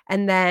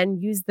 And then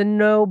use the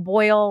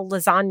no-boil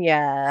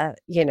lasagna,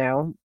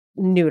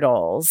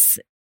 noodles.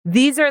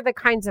 These are the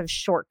kinds of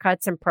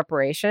shortcuts and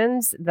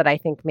preparations that I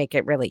think make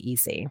it really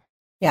easy.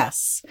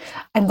 Yes.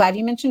 I'm glad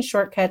you mentioned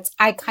shortcuts.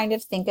 I kind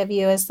of think of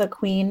you as the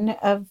queen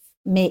of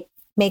make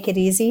it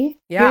easy.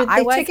 Yeah,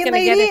 I was chicken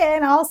lady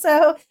and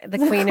also the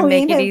queen of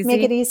make it easy.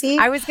 Make it easy.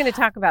 I was going to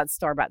talk about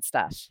store-bought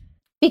stuff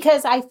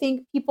because I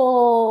think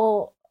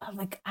people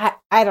like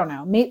I don't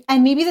know,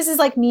 maybe this is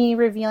like me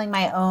revealing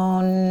my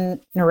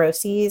own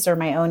neuroses or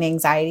my own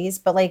anxieties,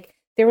 but like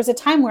there was a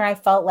time where I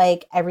felt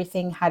like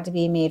everything had to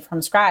be made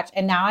from scratch,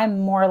 and now I'm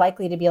more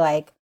likely to be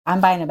like, I'm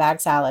buying a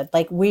bag salad.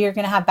 Like we are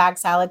going to have bag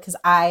salad because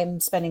I'm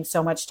spending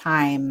so much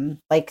time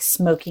like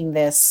smoking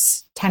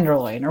this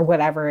tenderloin or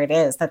whatever it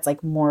is that's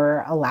like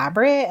more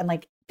elaborate, and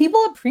like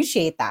people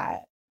appreciate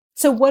that.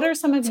 So what are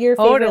some of your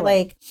favorite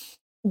like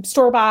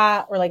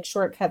store-bought or like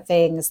shortcut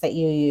things that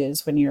you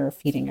use when you're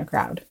feeding a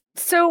crowd?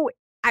 So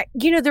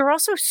there are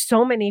also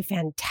so many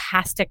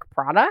fantastic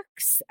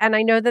products, and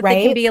I know that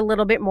they can be a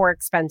little bit more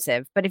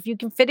expensive, but if you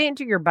can fit it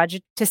into your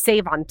budget to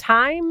save on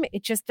time,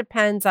 it just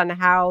depends on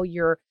how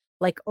your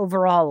like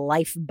overall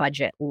life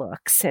budget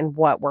looks and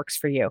what works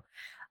for you.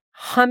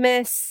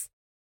 Hummus,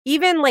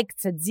 even like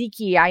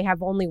tzatziki, I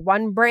have only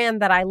one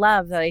brand that I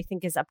love that I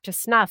think is up to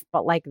snuff,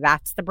 but like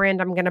that's the brand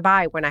I'm going to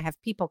buy when I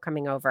have people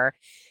coming over.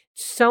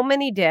 So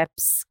many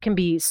dips can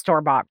be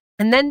store-bought.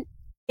 And then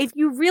if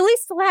you really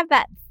still have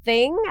that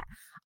thing,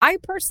 I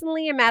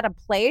personally am at a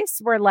place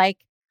where like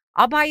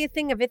I'll buy a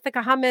thing of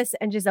Ithaca hummus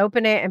and just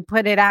open it and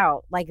put it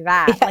out like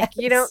that. Yes. Like,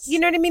 you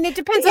know what I mean? It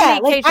depends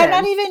on the occasion. I'm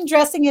not even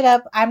dressing it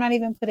up. I'm not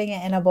even putting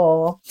it in a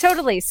bowl.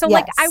 Totally. So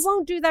like, I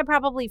won't do that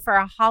probably for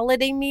a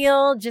holiday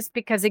meal just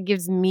because it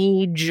gives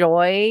me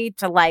joy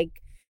to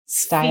like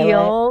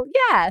style it.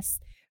 Yes.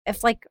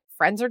 If like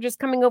friends are just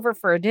coming over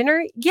for a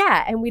dinner.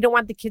 Yeah. And we don't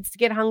want the kids to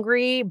get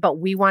hungry, but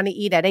we want to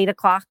eat at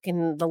 8:00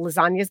 and the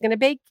lasagna is going to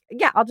bake.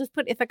 Yeah. I'll just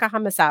put Ithaca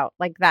hummus out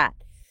like that.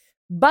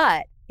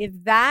 But if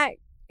that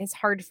is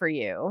hard for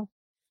you,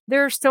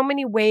 there are so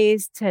many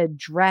ways to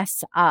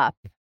dress up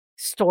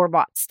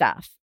store-bought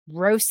stuff.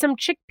 Roast some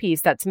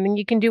chickpeas. That's something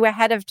you can do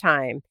ahead of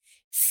time.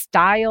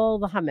 Style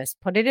the hummus.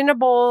 Put it in a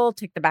bowl,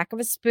 take the back of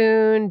a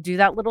spoon, do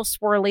that little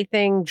swirly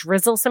thing,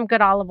 drizzle some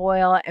good olive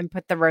oil, and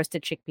put the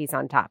roasted chickpeas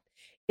on top.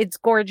 It's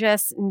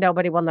gorgeous.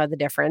 Nobody will know the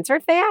difference. Or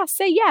if they ask,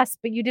 say yes,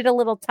 but you did a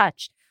little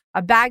touch.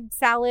 A bagged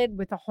salad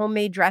with a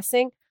homemade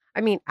dressing. I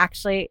mean,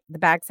 actually, the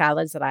bagged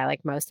salads that I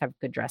like most have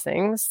good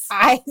dressings.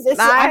 I'm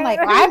like,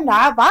 I'm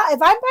not.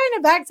 If I'm buying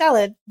a bagged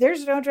salad,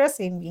 there's no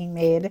dressing being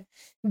made.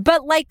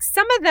 But like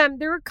some of them,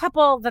 there are a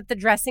couple that the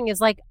dressing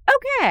is like,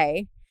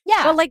 okay.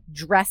 Yeah. But like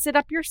dress it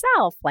up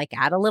yourself, like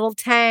add a little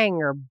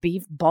tang or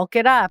beef, bulk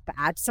it up,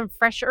 add some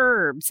fresh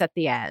herbs at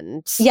the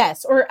end.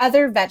 Yes. Or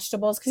other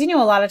vegetables. Because, a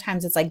lot of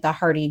times it's like the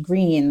hearty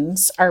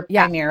greens are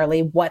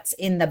primarily what's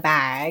in the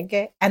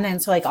bag. And then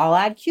so like I'll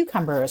add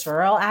cucumbers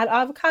or I'll add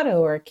avocado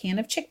or a can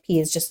of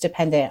chickpeas, just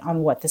dependent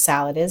on what the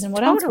salad is and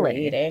what else we're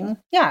eating.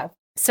 Yeah.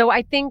 So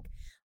I think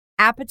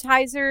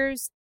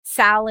appetizers,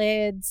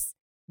 salads,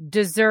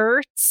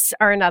 desserts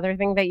are another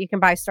thing that you can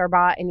buy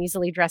store-bought and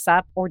easily dress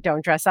up, or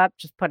don't dress up.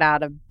 Just put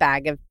out a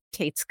bag of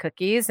Tate's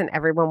cookies and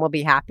everyone will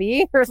be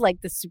happy. Or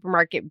like the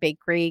supermarket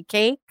bakery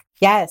cake.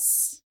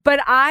 Yes. But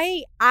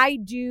I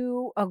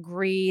do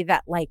agree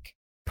that like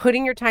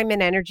putting your time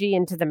and energy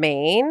into the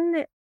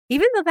main,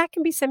 even though that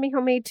can be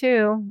semi-homemade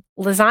too.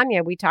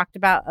 Lasagna, we talked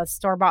about a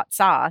store-bought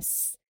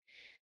sauce.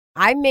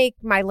 I make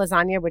my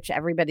lasagna, which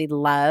everybody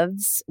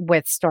loves,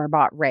 with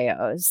store-bought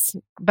Rao's.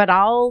 But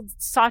I'll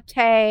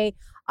saute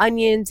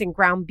onions and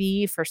ground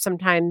beef, or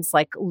sometimes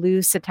like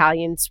loose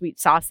Italian sweet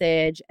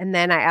sausage. And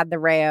then I add the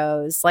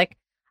Rao's. Like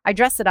I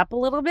dress it up a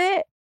little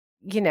bit.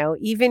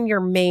 Even your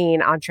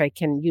main entree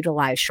can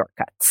utilize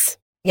shortcuts.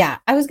 Yeah.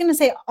 I was going to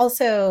say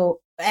also,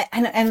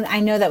 and I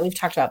know that we've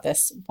talked about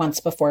this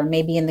once before,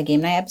 maybe in the game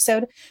night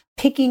episode,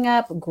 picking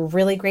up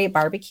really great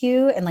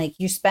barbecue, and like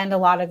you spend a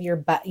lot of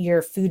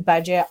your food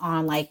budget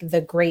on like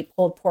the great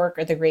pulled pork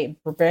or the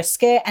great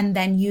brisket, and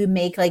then you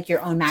make like your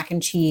own mac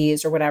and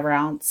cheese or whatever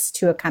else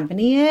to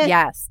accompany it.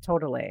 Yes,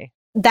 totally.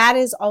 That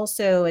is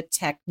also a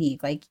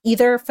technique, like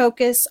either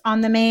focus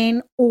on the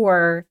main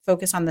or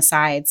focus on the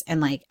sides and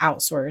like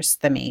outsource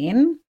the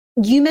main.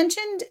 You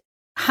mentioned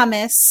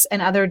hummus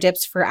and other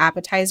dips for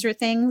appetizer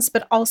things,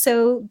 but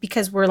also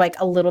because we're like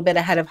a little bit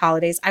ahead of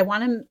holidays, I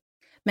want to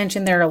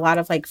mention there are a lot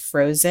of like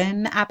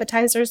frozen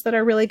appetizers that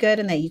are really good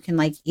and that you can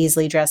like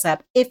easily dress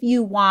up if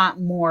you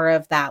want more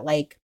of that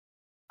like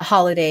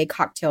holiday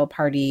cocktail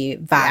party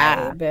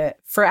vibe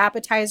for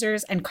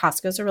appetizers. And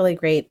Costco's a really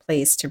great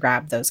place to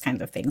grab those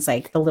kinds of things,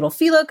 like the little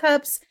phyllo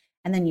cups,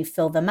 and then you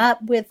fill them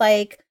up with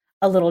like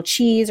a little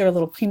cheese or a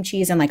little cream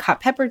cheese and like hot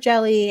pepper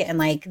jelly, and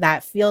like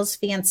that feels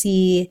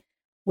fancy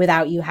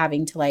without you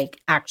having to like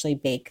actually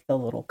bake the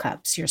little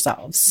cups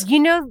yourselves.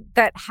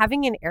 That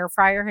having an air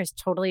fryer has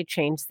totally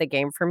changed the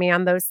game for me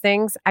on those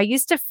things. I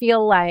used to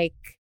feel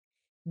like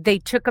they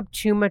took up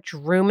too much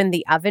room in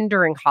the oven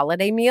during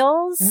holiday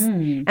meals.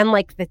 And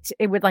like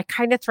it would like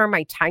kind of throw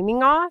my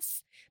timing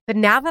off. But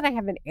now that I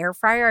have an air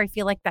fryer, I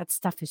feel like that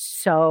stuff is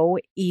so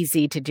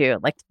easy to do.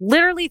 Like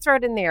literally throw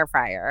it in the air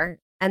fryer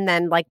and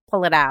then like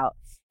pull it out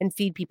and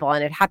feed people.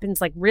 And it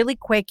happens like really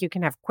quick. You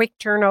can have quick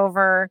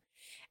turnover.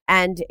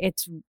 And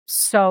it's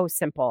so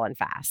simple and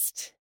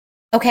fast.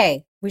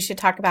 Okay, we should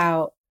talk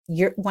about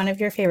one of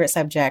your favorite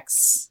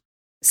subjects,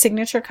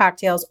 signature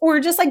cocktails, or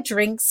just like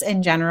drinks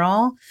in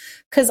general.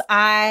 Because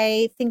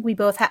I think we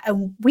both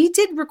we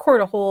did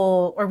record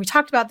we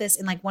talked about this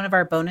in like one of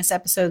our bonus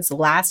episodes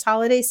last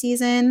holiday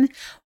season.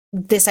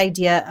 This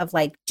idea of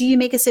like, do you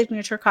make a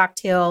signature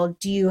cocktail?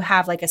 Do you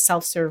have like a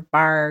self-serve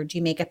bar? Do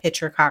you make a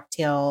pitcher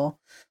cocktail?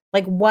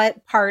 Like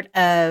what part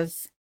of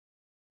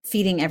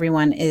feeding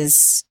everyone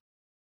is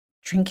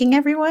drinking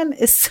everyone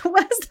is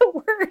what is the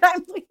word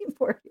I'm looking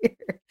for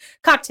here?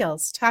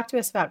 Cocktails. Talk to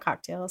us about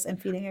cocktails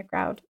and feeding a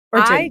crowd,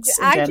 or drinks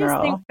in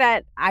general.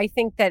 I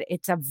think that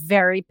it's a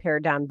very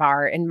pared down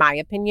bar, in my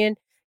opinion.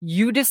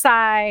 You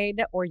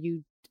decide, or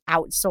you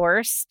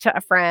outsource to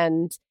a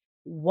friend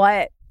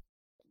what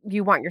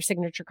you want your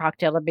signature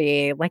cocktail to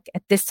be. Like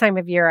at this time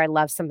of year, I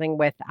love something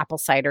with apple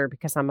cider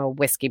because I'm a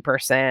whiskey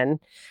person.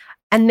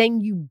 And then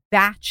you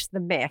batch the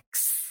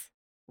mix,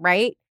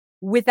 right?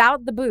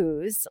 Without the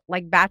booze,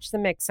 like batch the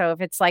mix. So if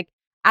it's like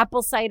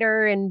apple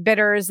cider and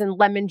bitters and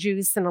lemon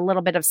juice and a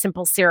little bit of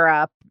simple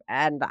syrup,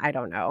 and I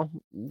don't know,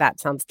 that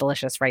sounds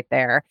delicious right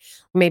there.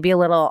 Maybe a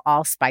little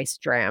allspice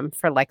dram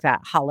for like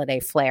that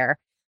holiday flair.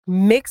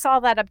 Mix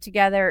all that up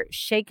together,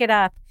 shake it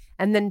up,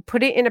 and then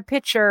put it in a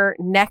pitcher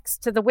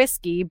next to the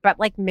whiskey. But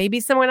like maybe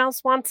someone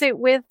else wants it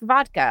with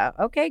vodka.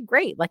 Okay,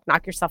 great. Like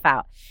knock yourself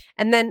out.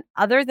 And then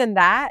other than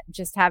that,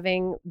 just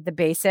having the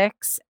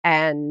basics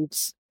and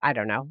I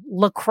don't know,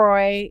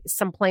 LaCroix,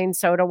 some plain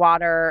soda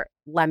water,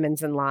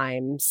 lemons and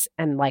limes,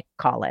 and like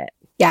call it.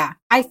 Yeah.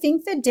 I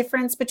think the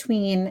difference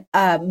between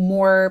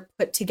more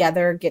put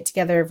together get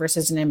together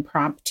versus an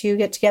impromptu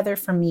get together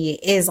for me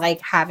is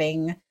like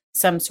having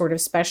some sort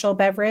of special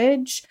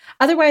beverage.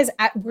 Otherwise,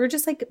 we're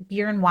just like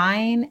beer and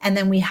wine. And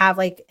then we have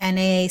like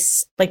NA,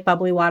 like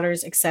bubbly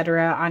waters,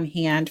 etc. on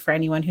hand for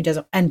anyone who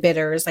doesn't, and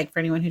bitters, like for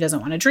anyone who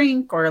doesn't want to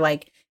drink, or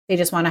like they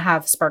just want to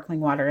have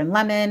sparkling water and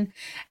lemon.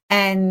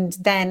 And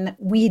then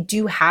we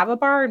do have a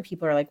bar and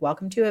people are like,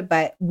 welcome to it.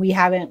 But we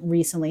haven't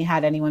recently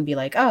had anyone be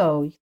like,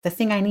 oh, the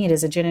thing I need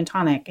is a gin and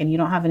tonic and you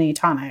don't have any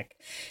tonic.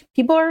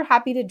 People are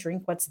happy to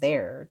drink what's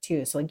there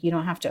too. So like, you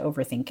don't have to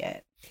overthink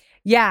it.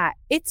 Yeah,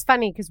 it's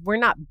funny because we're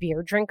not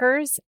beer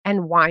drinkers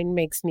and wine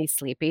makes me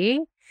sleepy.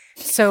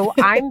 So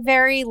I'm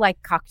very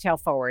like cocktail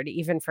forward,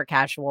 even for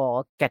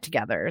casual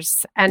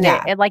get-togethers. And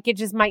it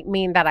just might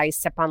mean that I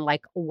sip on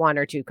like 1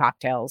 or 2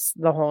 cocktails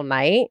the whole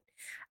night.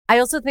 I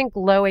also think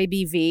low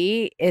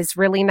ABV is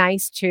really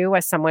nice too,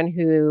 as someone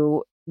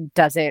who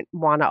doesn't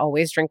want to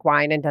always drink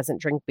wine and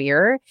doesn't drink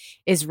beer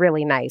is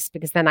really nice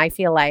because then I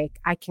feel like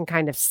I can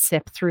kind of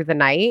sip through the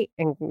night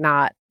and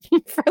not,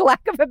 for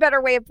lack of a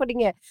better way of putting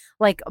it,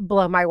 like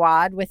blow my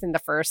wad within the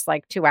first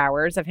like 2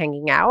 hours of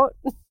hanging out.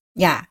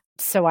 Yeah.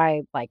 So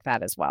I like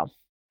that as well.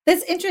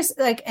 That's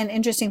an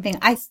interesting thing.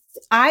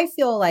 I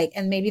feel like,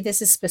 and maybe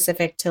this is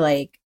specific to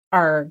like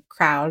our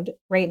crowd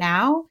right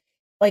now,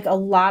 like a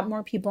lot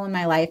more people in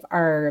my life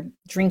are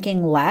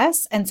drinking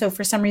less. And so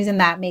for some reason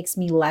that makes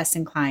me less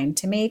inclined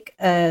to make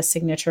a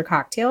signature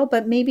cocktail,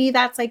 but maybe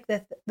that's like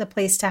the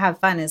place to have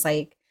fun is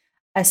like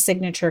a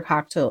signature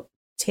cocktail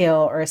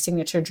or a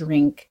signature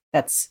drink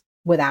that's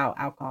without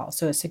alcohol.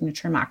 So a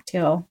signature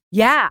mocktail.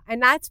 Yeah.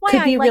 And that's why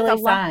could be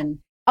really fun.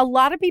 A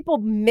lot of people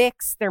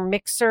mix their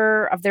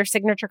mixer of their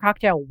signature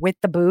cocktail with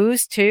the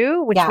booze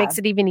too, which makes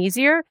it even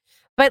easier.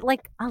 But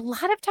like a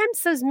lot of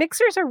times those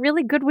mixers are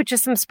really good with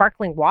just some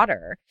sparkling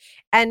water.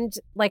 And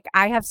like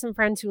I have some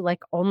friends who like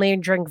only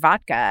drink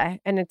vodka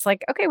and it's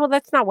like, okay, well,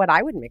 that's not what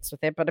I would mix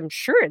with it, but I'm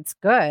sure it's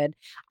good.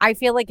 I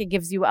feel like it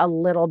gives you a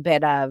little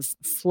bit of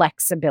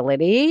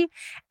flexibility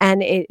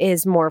and it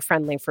is more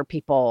friendly for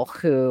people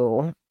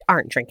who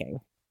aren't drinking.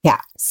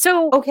 Yeah.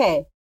 So,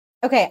 Okay.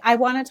 I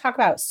want to talk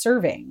about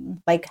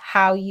serving, like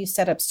how you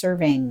set up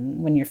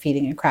serving when you're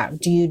feeding a crowd.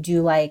 Do you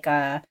do like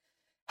a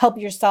help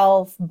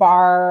yourself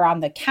bar on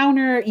the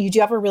counter? You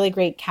do have a really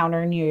great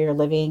counter near your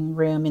living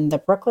room in the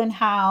Brooklyn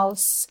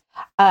house.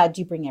 Do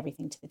you bring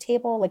everything to the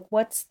table? Like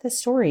what's the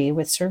story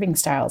with serving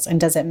styles and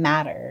does it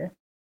matter?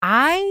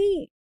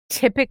 I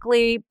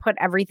typically put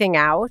everything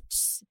out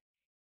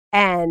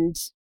and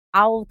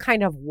I'll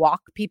kind of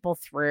walk people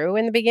through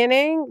in the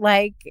beginning.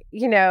 Like,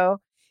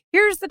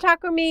 here's the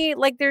taco meat.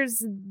 Like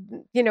there's,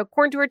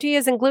 corn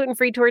tortillas and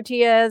gluten-free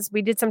tortillas.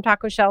 We did some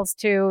taco shells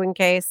too in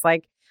case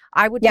like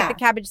I would put the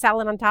cabbage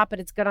salad on top, but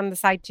it's good on the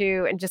side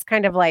too. And just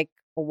kind of like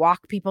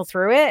walk people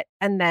through it.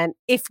 And then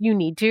if you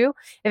need to,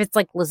 if it's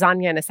like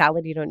lasagna and a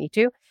salad, you don't need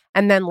to.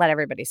 And then let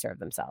everybody serve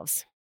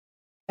themselves.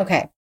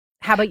 Okay.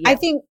 How about you? I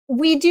think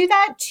we do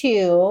that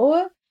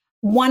too.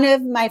 One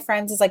of my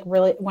friends is like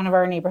one of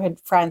our neighborhood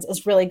friends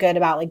is really good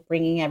about like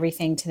bringing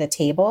everything to the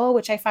table,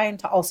 which I find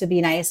to also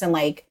be nice and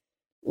like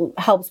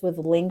helps with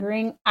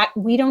lingering.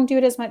 We don't do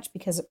it as much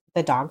because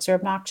the dogs are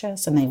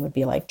obnoxious and they would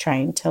be like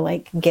trying to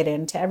like get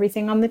into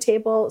everything on the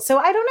table. So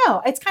I don't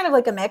know. It's kind of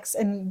like a mix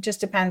and just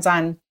depends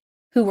on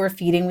who we're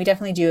feeding. We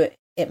definitely do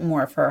it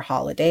more for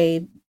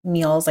holiday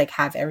meals, like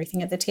have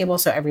everything at the table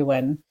so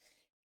everyone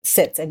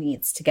sits and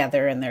eats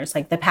together and there's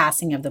like the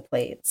passing of the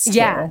plates too.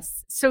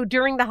 Yes. So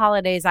during the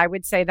holidays, I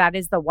would say that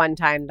is the one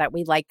time that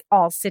we like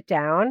all sit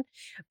down.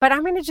 But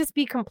I'm going to just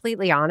be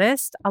completely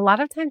honest. A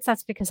lot of times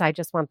that's because I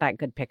just want that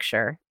good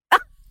picture.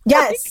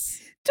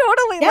 Yes.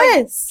 Totally.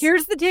 Yes. Like,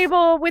 here's the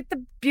table with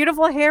the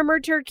beautiful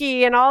hammered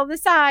turkey and all the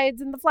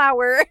sides and the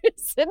flowers.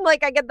 And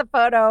like I get the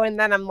photo and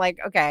then I'm like,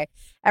 okay,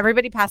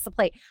 everybody pass the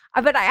plate.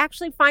 But I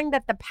actually find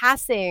that the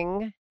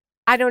passing,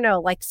 I don't know,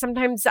 like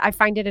sometimes I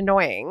find it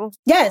annoying.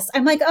 Yes.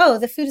 I'm like, oh,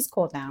 the food is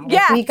cold now. Like,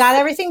 Yeah. we got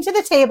everything to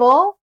the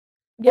table.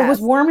 Yes. It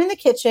was warm in the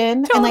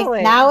kitchen. Totally. And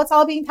like now it's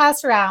all being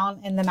passed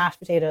around and the mashed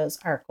potatoes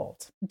are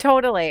cold.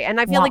 Totally. And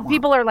I feel like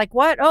people are like,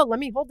 what? Oh, let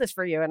me hold this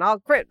for you and I'll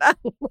crit.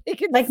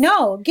 Like,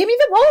 no, give me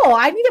the bowl.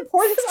 I need to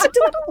pour this onto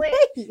the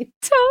plate.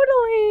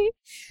 Totally.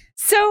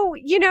 So,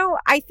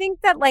 I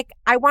think that like,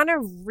 I want to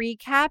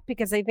recap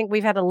because I think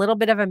we've had a little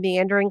bit of a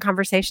meandering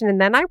conversation.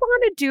 And then I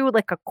want to do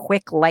like a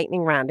quick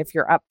lightning round if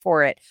you're up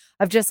for it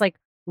of just like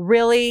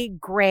really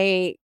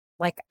great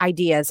like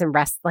ideas and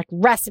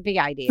recipe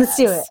ideas. Let's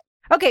do it.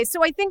 Okay.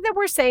 So I think that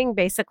we're saying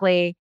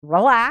basically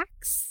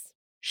relax,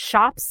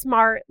 shop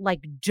smart, like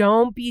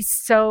don't be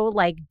so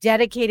like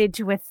dedicated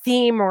to a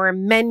theme or a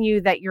menu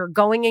that you're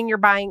going and you're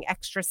buying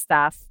extra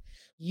stuff.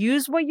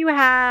 Use what you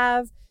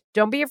have.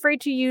 Don't be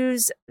afraid to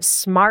use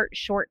smart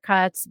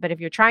shortcuts. But if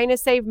you're trying to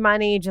save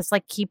money, just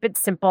like keep it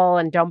simple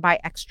and don't buy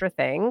extra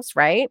things,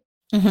 right?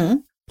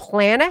 Mm-hmm.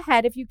 Plan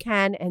ahead if you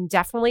can and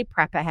definitely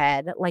prep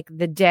ahead. Like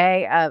the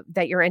day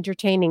that you're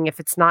entertaining, if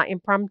it's not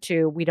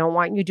impromptu, we don't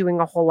want you doing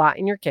a whole lot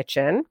in your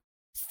kitchen.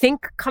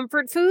 Think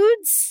comfort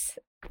foods.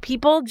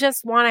 People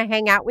just want to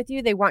hang out with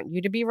you. They want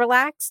you to be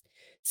relaxed.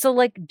 So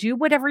like do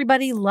what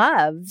everybody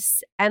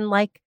loves and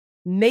like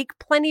make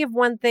plenty of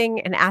one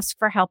thing and ask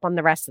for help on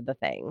the rest of the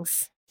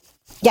things.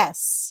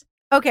 Yes.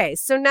 Okay,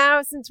 so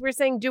now since we're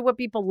saying do what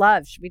people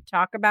love, should we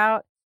talk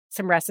about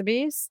some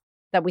recipes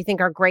that we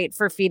think are great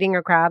for feeding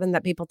a crowd and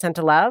that people tend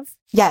to love?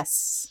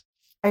 Yes.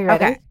 Are you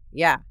ready? Okay.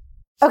 Yeah.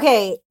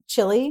 Okay,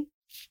 chili.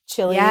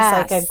 Chili is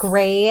like a Yes.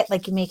 great,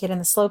 like you make it in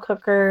the slow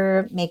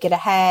cooker, make it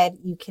ahead.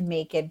 You can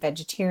make it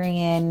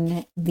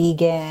vegetarian,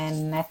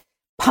 vegan,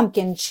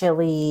 pumpkin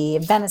chili,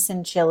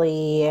 venison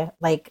chili,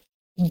 like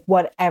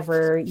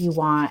whatever you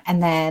want.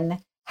 And then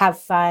have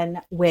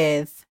fun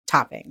with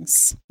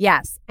toppings.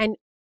 Yes. And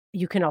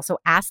you can also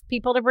ask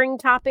people to bring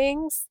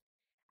toppings,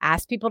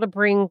 ask people to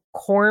bring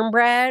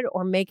cornbread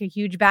or make a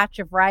huge batch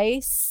of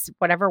rice,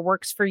 whatever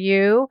works for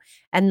you.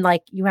 And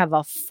like you have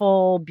a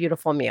full,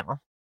 beautiful meal.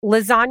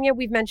 Lasagna,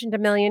 we've mentioned a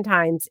million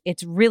times.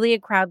 It's really a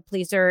crowd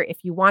pleaser. If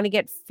you want to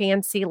get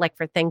fancy, like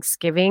for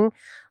Thanksgiving,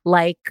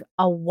 like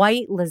a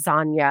white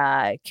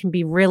lasagna can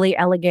be really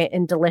elegant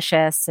and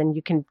delicious, and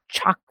you can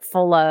chock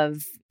full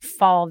of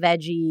fall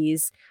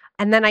veggies.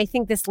 And then I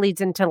think this leads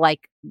into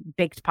like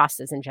baked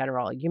pastas in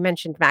general. You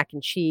mentioned mac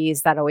and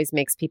cheese. That always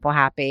makes people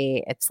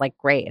happy. It's like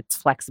great. It's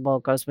flexible.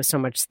 It goes with so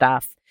much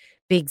stuff.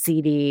 Big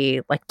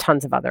ziti, like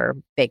tons of other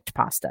baked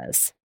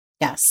pastas.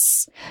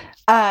 Yes.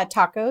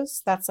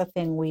 Tacos. That's a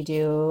thing we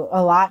do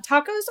a lot.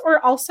 Tacos, or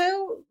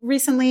also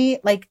recently,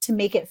 like to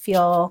make it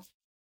feel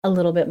a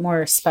little bit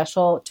more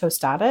special,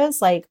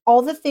 tostadas, like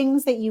all the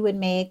things that you would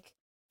make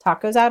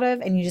tacos out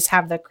of, and you just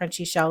have the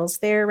crunchy shells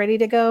there ready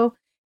to go.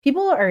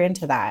 People are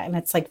into that, and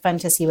it's like fun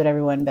to see what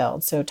everyone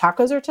builds. So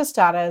tacos or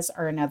tostadas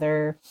are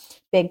another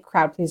big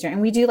crowd pleaser.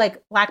 And we do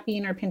like black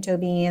bean or pinto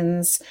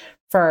beans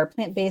for our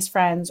plant-based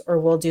friends, or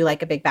we'll do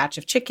like a big batch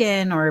of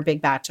chicken or a big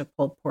batch of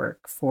pulled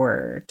pork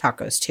for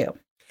tacos too.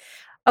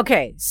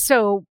 Okay,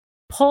 so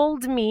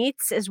pulled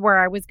meats is where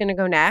I was going to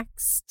go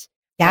next.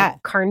 Yeah.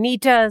 Like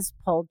carnitas,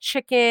 pulled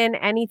chicken,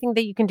 anything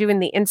that you can do in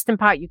the Instant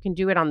Pot. You can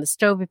do it on the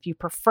stove if you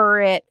prefer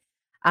it,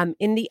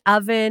 in the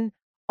oven.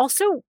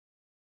 Also,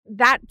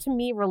 that to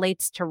me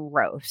relates to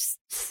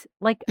roasts.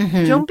 Like,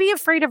 don't be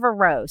afraid of a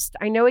roast.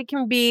 I know it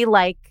can be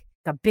like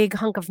a big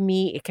hunk of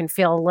meat. It can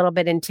feel a little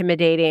bit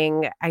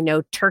intimidating. I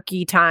know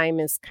turkey time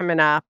is coming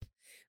up,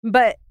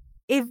 but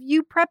if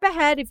you prep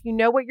ahead, if you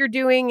know what you're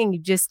doing and you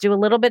just do a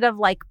little bit of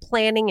like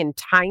planning and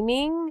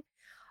timing,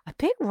 a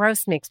big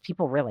roast makes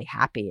people really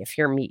happy if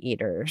you're meat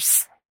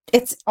eaters.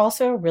 It's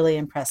also really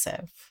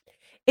impressive.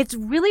 It's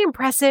really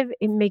impressive.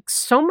 It makes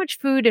so much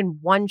food in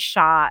one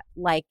shot.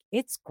 Like,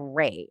 it's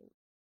great.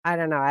 I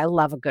don't know. I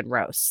love a good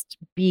roast.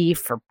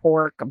 Beef or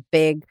pork, a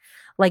big,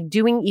 like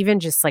doing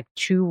even just like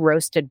two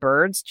roasted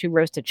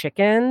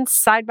chickens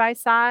side by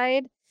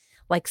side,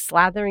 like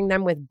slathering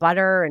them with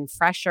butter and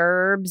fresh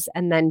herbs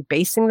and then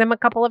basting them a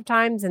couple of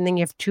times. And then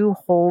you have two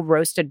whole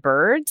roasted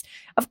birds.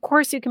 Of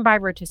course, you can buy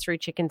rotisserie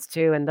chickens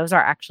too. And those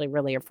are actually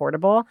really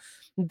affordable.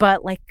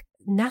 But like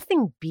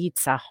nothing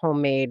beats a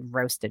homemade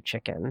roasted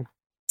chicken.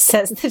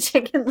 Says the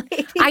chicken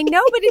lady. I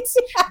know, but it's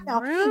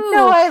No, true.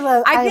 no,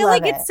 I feel love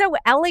like it. it's so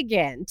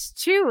elegant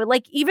too.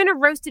 Like even a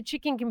roasted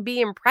chicken can be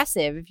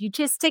impressive if you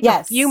just take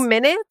a few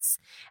minutes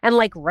and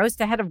like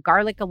roast a head of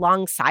garlic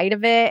alongside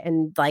of it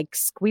and like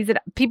squeeze it.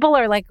 People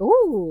are like,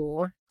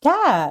 ooh.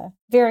 Yeah,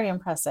 very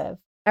impressive.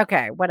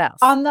 Okay, what else?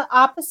 On the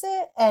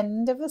opposite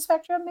end of the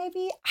spectrum,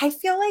 maybe, I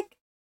feel like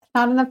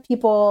not enough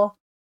people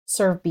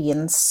serve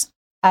beans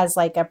as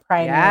like a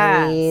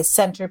primary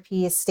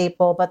centerpiece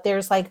staple, but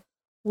there's like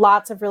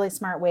lots of really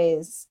smart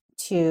ways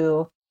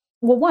to,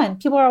 well, one,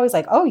 people are always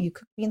like, oh, you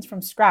cook beans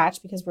from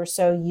scratch, because we're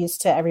so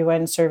used to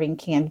everyone serving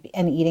canned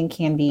and eating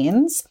canned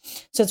beans.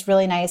 So it's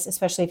really nice,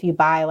 especially if you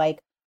buy like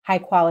high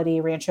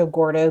quality Rancho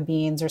Gordo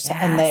beans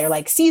and they're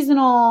like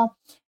seasonal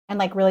and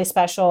like really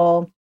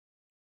special.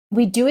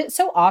 We do it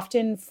so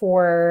often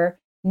for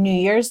New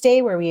Year's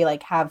Day, where we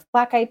like have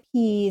black eyed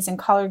peas and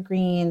collard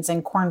greens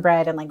and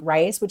cornbread and like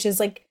rice, which is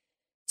like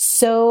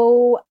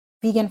so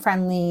vegan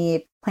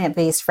friendly,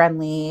 plant-based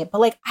friendly, but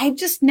like I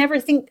just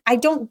never think, I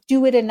don't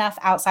do it enough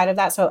outside of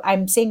that. So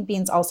I'm saying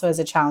beans also as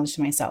a challenge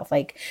to myself,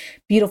 like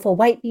beautiful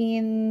white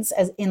beans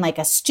as in like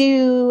a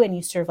stew, and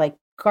you serve like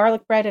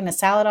garlic bread and a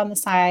salad on the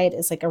side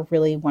is like a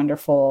really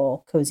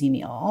wonderful, cozy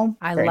meal.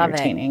 I Very love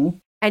entertaining.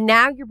 it. And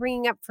now you're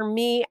bringing up for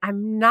me,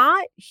 I'm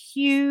not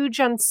huge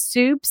on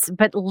soups,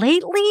 but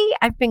lately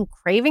I've been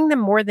craving them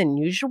more than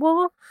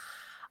usual.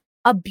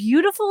 A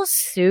beautiful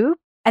soup.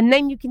 And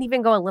then you can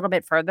even go a little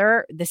bit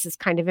further. This is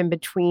kind of in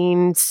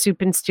between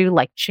soup and stew,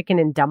 like chicken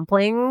and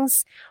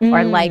dumplings,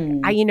 or like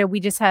we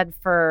just had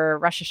for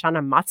Rosh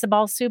Hashanah matzo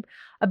ball soup.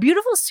 A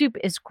beautiful soup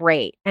is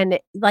great, and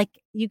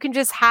like you can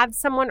just have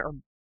someone or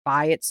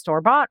buy it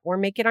store bought or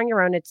make it on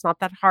your own. It's not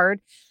that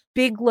hard.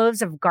 Big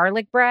loaves of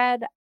garlic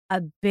bread, a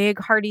big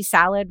hearty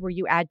salad where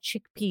you add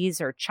chickpeas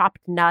or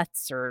chopped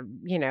nuts or,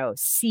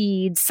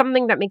 seeds,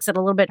 something that makes it a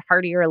little bit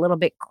heartier, a little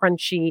bit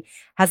crunchy,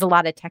 has a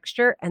lot of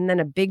texture. And then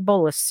a big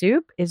bowl of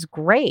soup is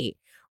great.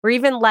 Or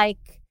even like,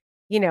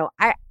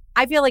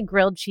 I feel like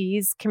grilled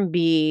cheese can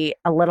be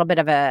a little bit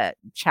of a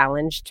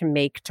challenge to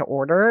make to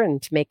order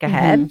and to make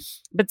ahead.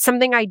 But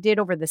something I did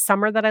over the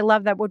summer that I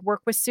love that would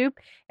work with soup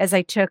is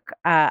I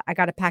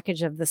got a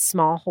package of the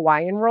small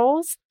Hawaiian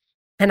rolls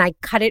and I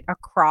cut it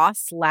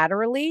across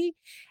laterally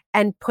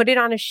and put it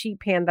on a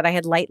sheet pan that I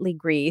had lightly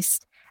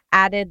greased,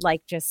 added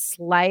like just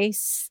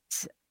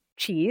sliced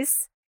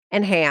cheese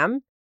and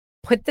ham,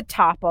 put the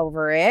top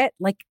over it.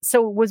 Like,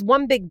 so it was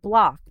one big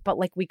block, but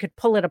like we could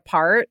pull it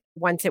apart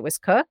once it was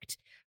cooked,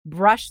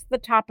 brush the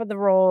top of the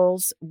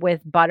rolls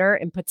with butter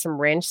and put some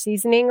ranch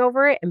seasoning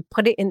over it and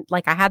put it in,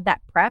 like I had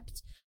that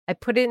prepped. I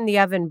put it in the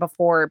oven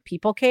before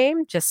people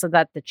came just so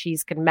that the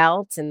cheese could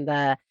melt and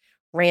the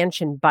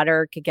ranch and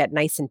butter could get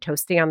nice and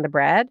toasty on the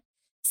bread.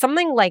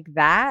 Something like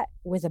that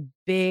with a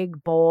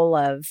big bowl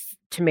of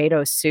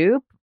tomato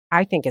soup,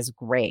 I think is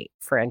great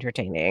for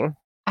entertaining.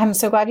 I'm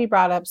so glad you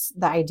brought up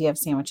the idea of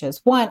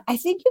sandwiches. One, I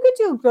think you could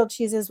do grilled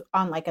cheeses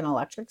on like an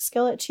electric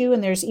skillet too.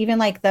 And there's even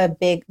like the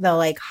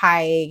like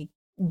high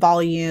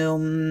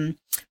volume,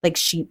 like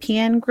sheet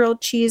pan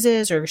grilled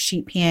cheeses or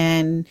sheet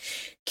pan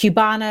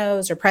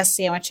cubanos or pressed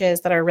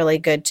sandwiches that are really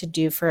good to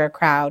do for a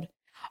crowd.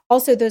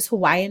 Also, those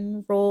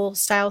Hawaiian roll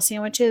style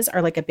sandwiches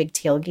are like a big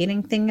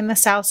tailgating thing in the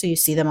South. So you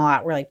see them a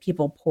lot where like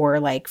people pour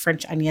like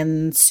French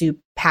onion soup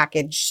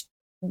packaged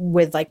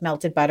with like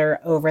melted butter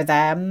over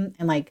them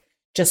and like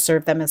just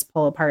serve them as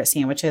pull apart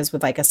sandwiches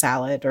with like a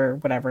salad or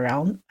whatever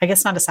else. I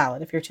guess not a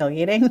salad if you're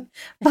tailgating,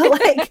 but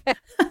like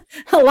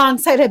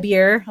alongside a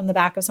beer on the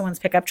back of someone's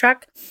pickup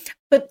truck.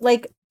 But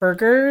like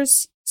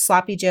burgers,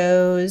 sloppy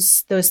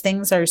joes, those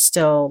things are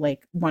still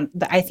like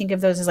I think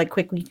of those as like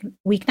quick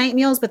weeknight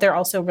meals, but they're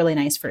also really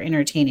nice for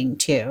entertaining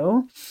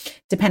too,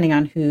 depending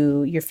on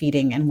who you're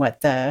feeding and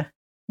what the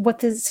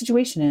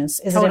situation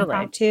is. Is it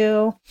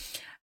impromptu?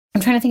 I'm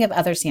trying to think of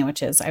other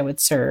sandwiches I would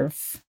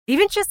serve.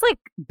 Even just like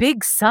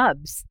big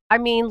subs. I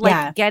mean,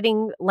 like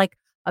getting like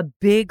a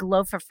big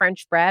loaf of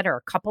French bread or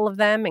a couple of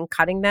them and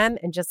cutting them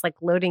and just like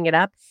loading it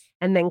up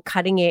and then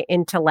cutting it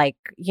into like,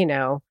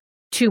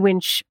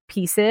 2-inch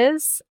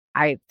pieces,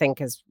 I think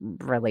is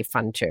really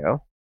fun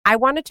too. I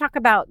want to talk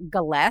about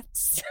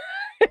galettes.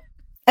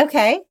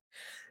 Okay.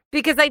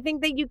 Because I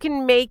think that you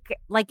can make,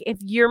 like, if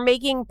you're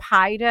making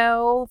pie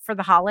dough for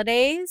the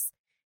holidays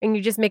and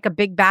you just make a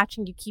big batch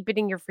and you keep it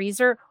in your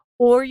freezer,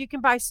 or you can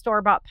buy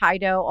store-bought pie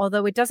dough,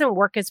 although it doesn't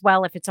work as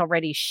well if it's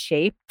already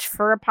shaped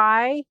for a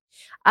pie.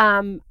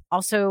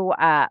 Also,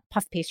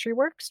 puff pastry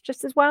works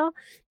just as well.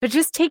 But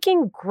just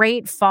taking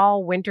great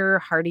fall, winter,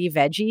 hearty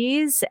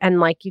veggies, and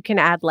like you can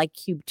add like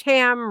cubed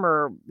ham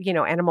or,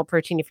 animal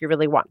protein if you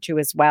really want to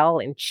as well,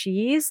 and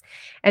cheese,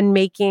 and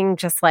making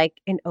just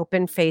like an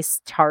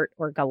open-faced tart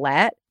or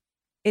galette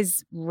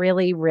is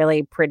really,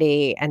 really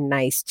pretty and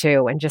nice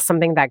too. And just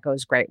something that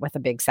goes great with a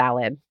big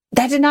salad.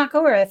 That did not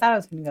go where I thought I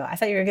was going to go. I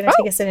thought you were going to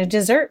take us in a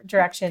dessert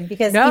direction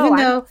because even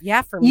though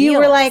for you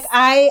meals. were like,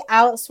 I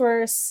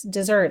outsource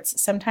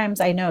desserts. Sometimes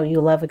I know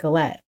you love a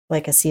galette,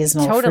 like a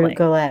seasonal fruit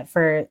galette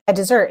for a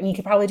dessert. And you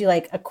could probably do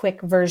like a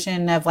quick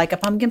version of like a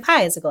pumpkin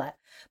pie as a galette.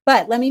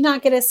 But let me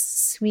not get us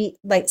sweet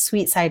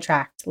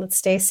sidetracked. Let's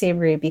stay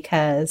savory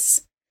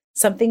because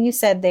something you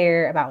said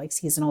there about like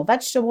seasonal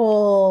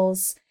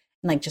vegetables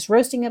and like just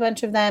roasting a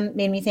bunch of them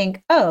made me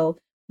think, oh,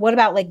 what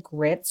about like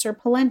grits or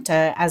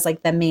polenta as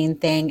like the main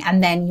thing?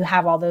 And then you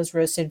have all those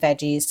roasted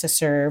veggies to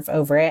serve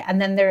over it. And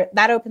then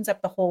that opens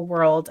up the whole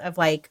world of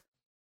like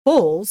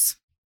bowls.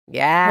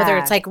 Yeah. Whether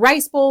it's like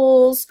rice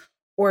bowls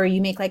or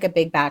you make like a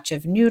big batch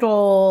of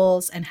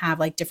noodles and have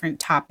like different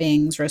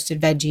toppings,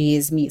 roasted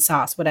veggies, meat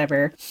sauce,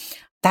 whatever.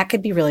 That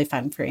could be really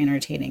fun for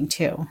entertaining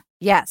too.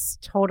 Yes,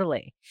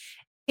 totally.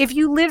 If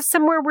you live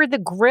somewhere where the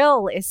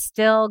grill is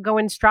still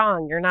going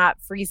strong, you're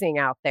not freezing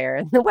out there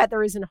and the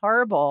weather isn't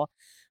horrible,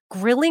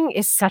 grilling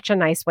is such a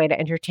nice way to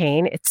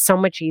entertain. It's so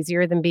much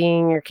easier than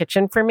being in your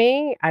kitchen for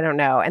me. I don't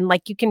know. And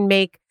like you can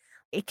make,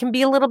 it can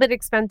be a little bit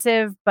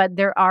expensive, but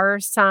there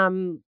are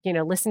some,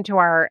 listen to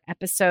our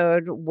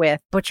episode with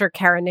butcher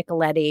Cara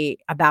Nicoletti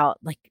about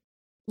like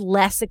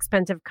less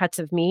expensive cuts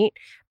of meat,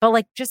 but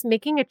like just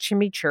making a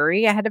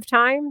chimichurri ahead of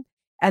time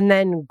and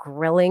then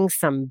grilling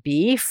some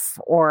beef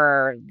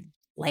or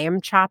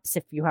lamb chops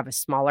if you have a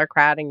smaller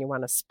crowd and you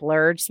want to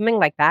splurge, something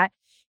like that.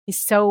 Is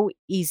so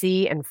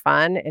easy and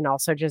fun, and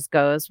also just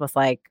goes with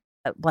like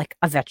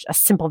a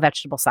simple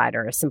vegetable side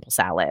or a simple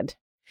salad.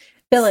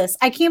 Phyllis,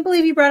 I can't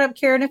believe you brought up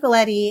Cara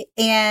Nicoletti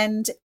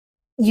and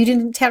you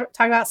didn't talk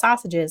about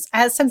sausages.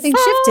 Has something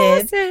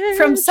shifted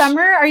from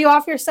summer? Are you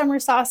off your summer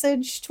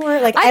sausage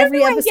tour? Like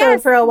every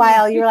episode for a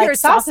while, you were like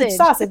sausage.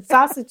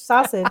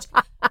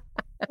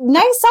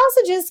 Nice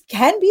sausages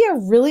can be a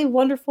really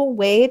wonderful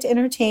way to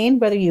entertain,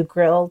 whether you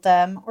grill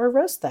them or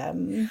roast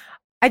them.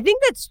 I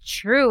think that's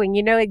true. And,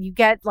 you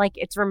get like,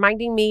 it's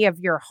reminding me of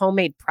your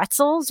homemade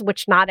pretzels,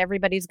 which not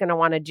everybody's going to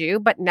want to do.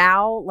 But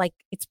now, like,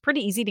 it's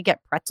pretty easy to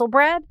get pretzel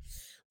bread,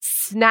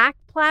 snack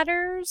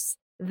platters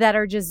that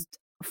are just,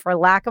 for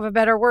lack of a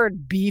better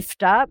word,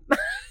 beefed up.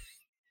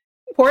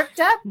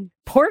 Porked up?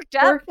 Pork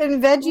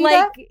and veggie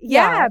up?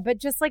 Yeah, but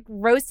just like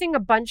roasting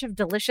a bunch of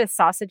delicious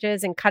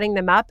sausages and cutting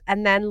them up.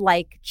 And then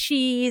like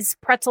cheese,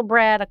 pretzel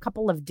bread, a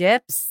couple of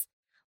dips.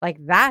 Like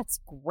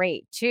that's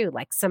great too.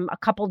 Like a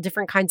couple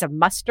different kinds of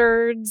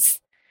mustards.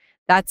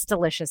 That's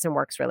delicious and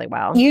works really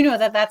well.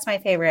 That's my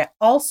favorite.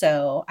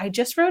 Also, I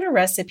just wrote a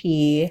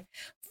recipe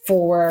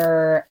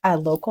for a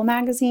local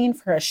magazine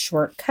for a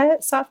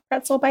shortcut soft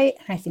pretzel bite.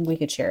 And I think we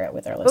could share it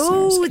with our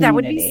listeners. Ooh, that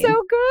would be so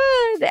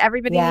good.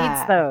 Everybody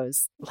needs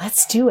those.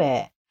 Let's do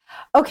it.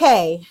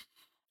 Okay.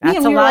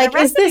 That's a lot of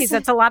recipes.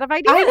 That's a lot of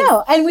ideas. I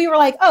know. And we were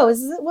like, oh,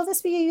 will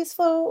this be a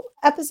useful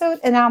episode?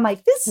 And now I'm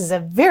like, this is a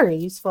very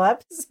useful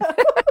episode.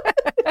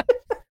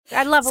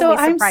 I love when we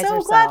surprise ourselves. So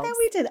I'm so glad that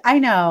we did. I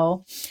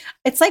know.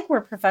 It's like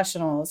we're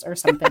professionals or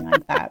something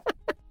like that.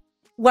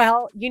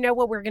 Well, you know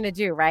what we're going to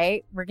do,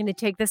 right? We're going to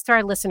take this to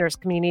our listeners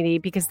community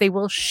because they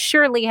will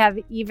surely have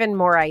even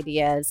more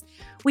ideas.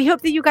 We hope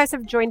that you guys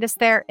have joined us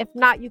there. If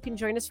not, you can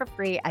join us for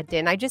free at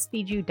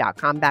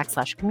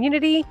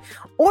didn'tijustfeedyou.com/community.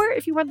 Or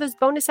if you want those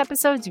bonus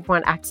episodes, you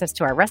want access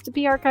to our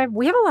recipe archive,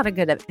 we have a lot of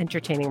good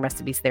entertaining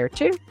recipes there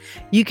too.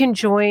 You can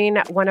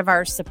join one of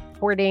our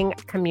supporting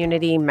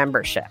community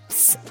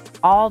memberships.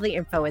 All the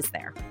info is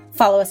there.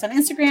 Follow us on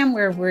Instagram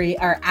where we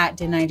are at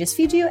Didn't I Just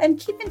Feed You, and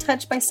keep in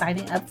touch by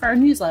signing up for our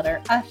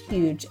newsletter. A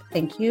huge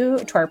thank you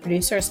to our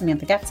producer,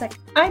 Samantha Gatzek.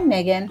 I'm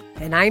Megan.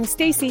 And I'm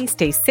Stacy.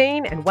 Stay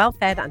sane and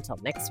well-fed until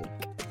next week.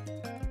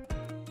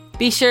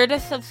 Be sure to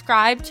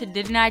subscribe to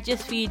Didn't I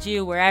Just Feed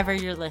You wherever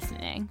you're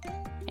listening.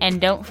 And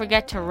don't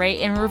forget to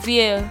rate and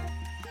review.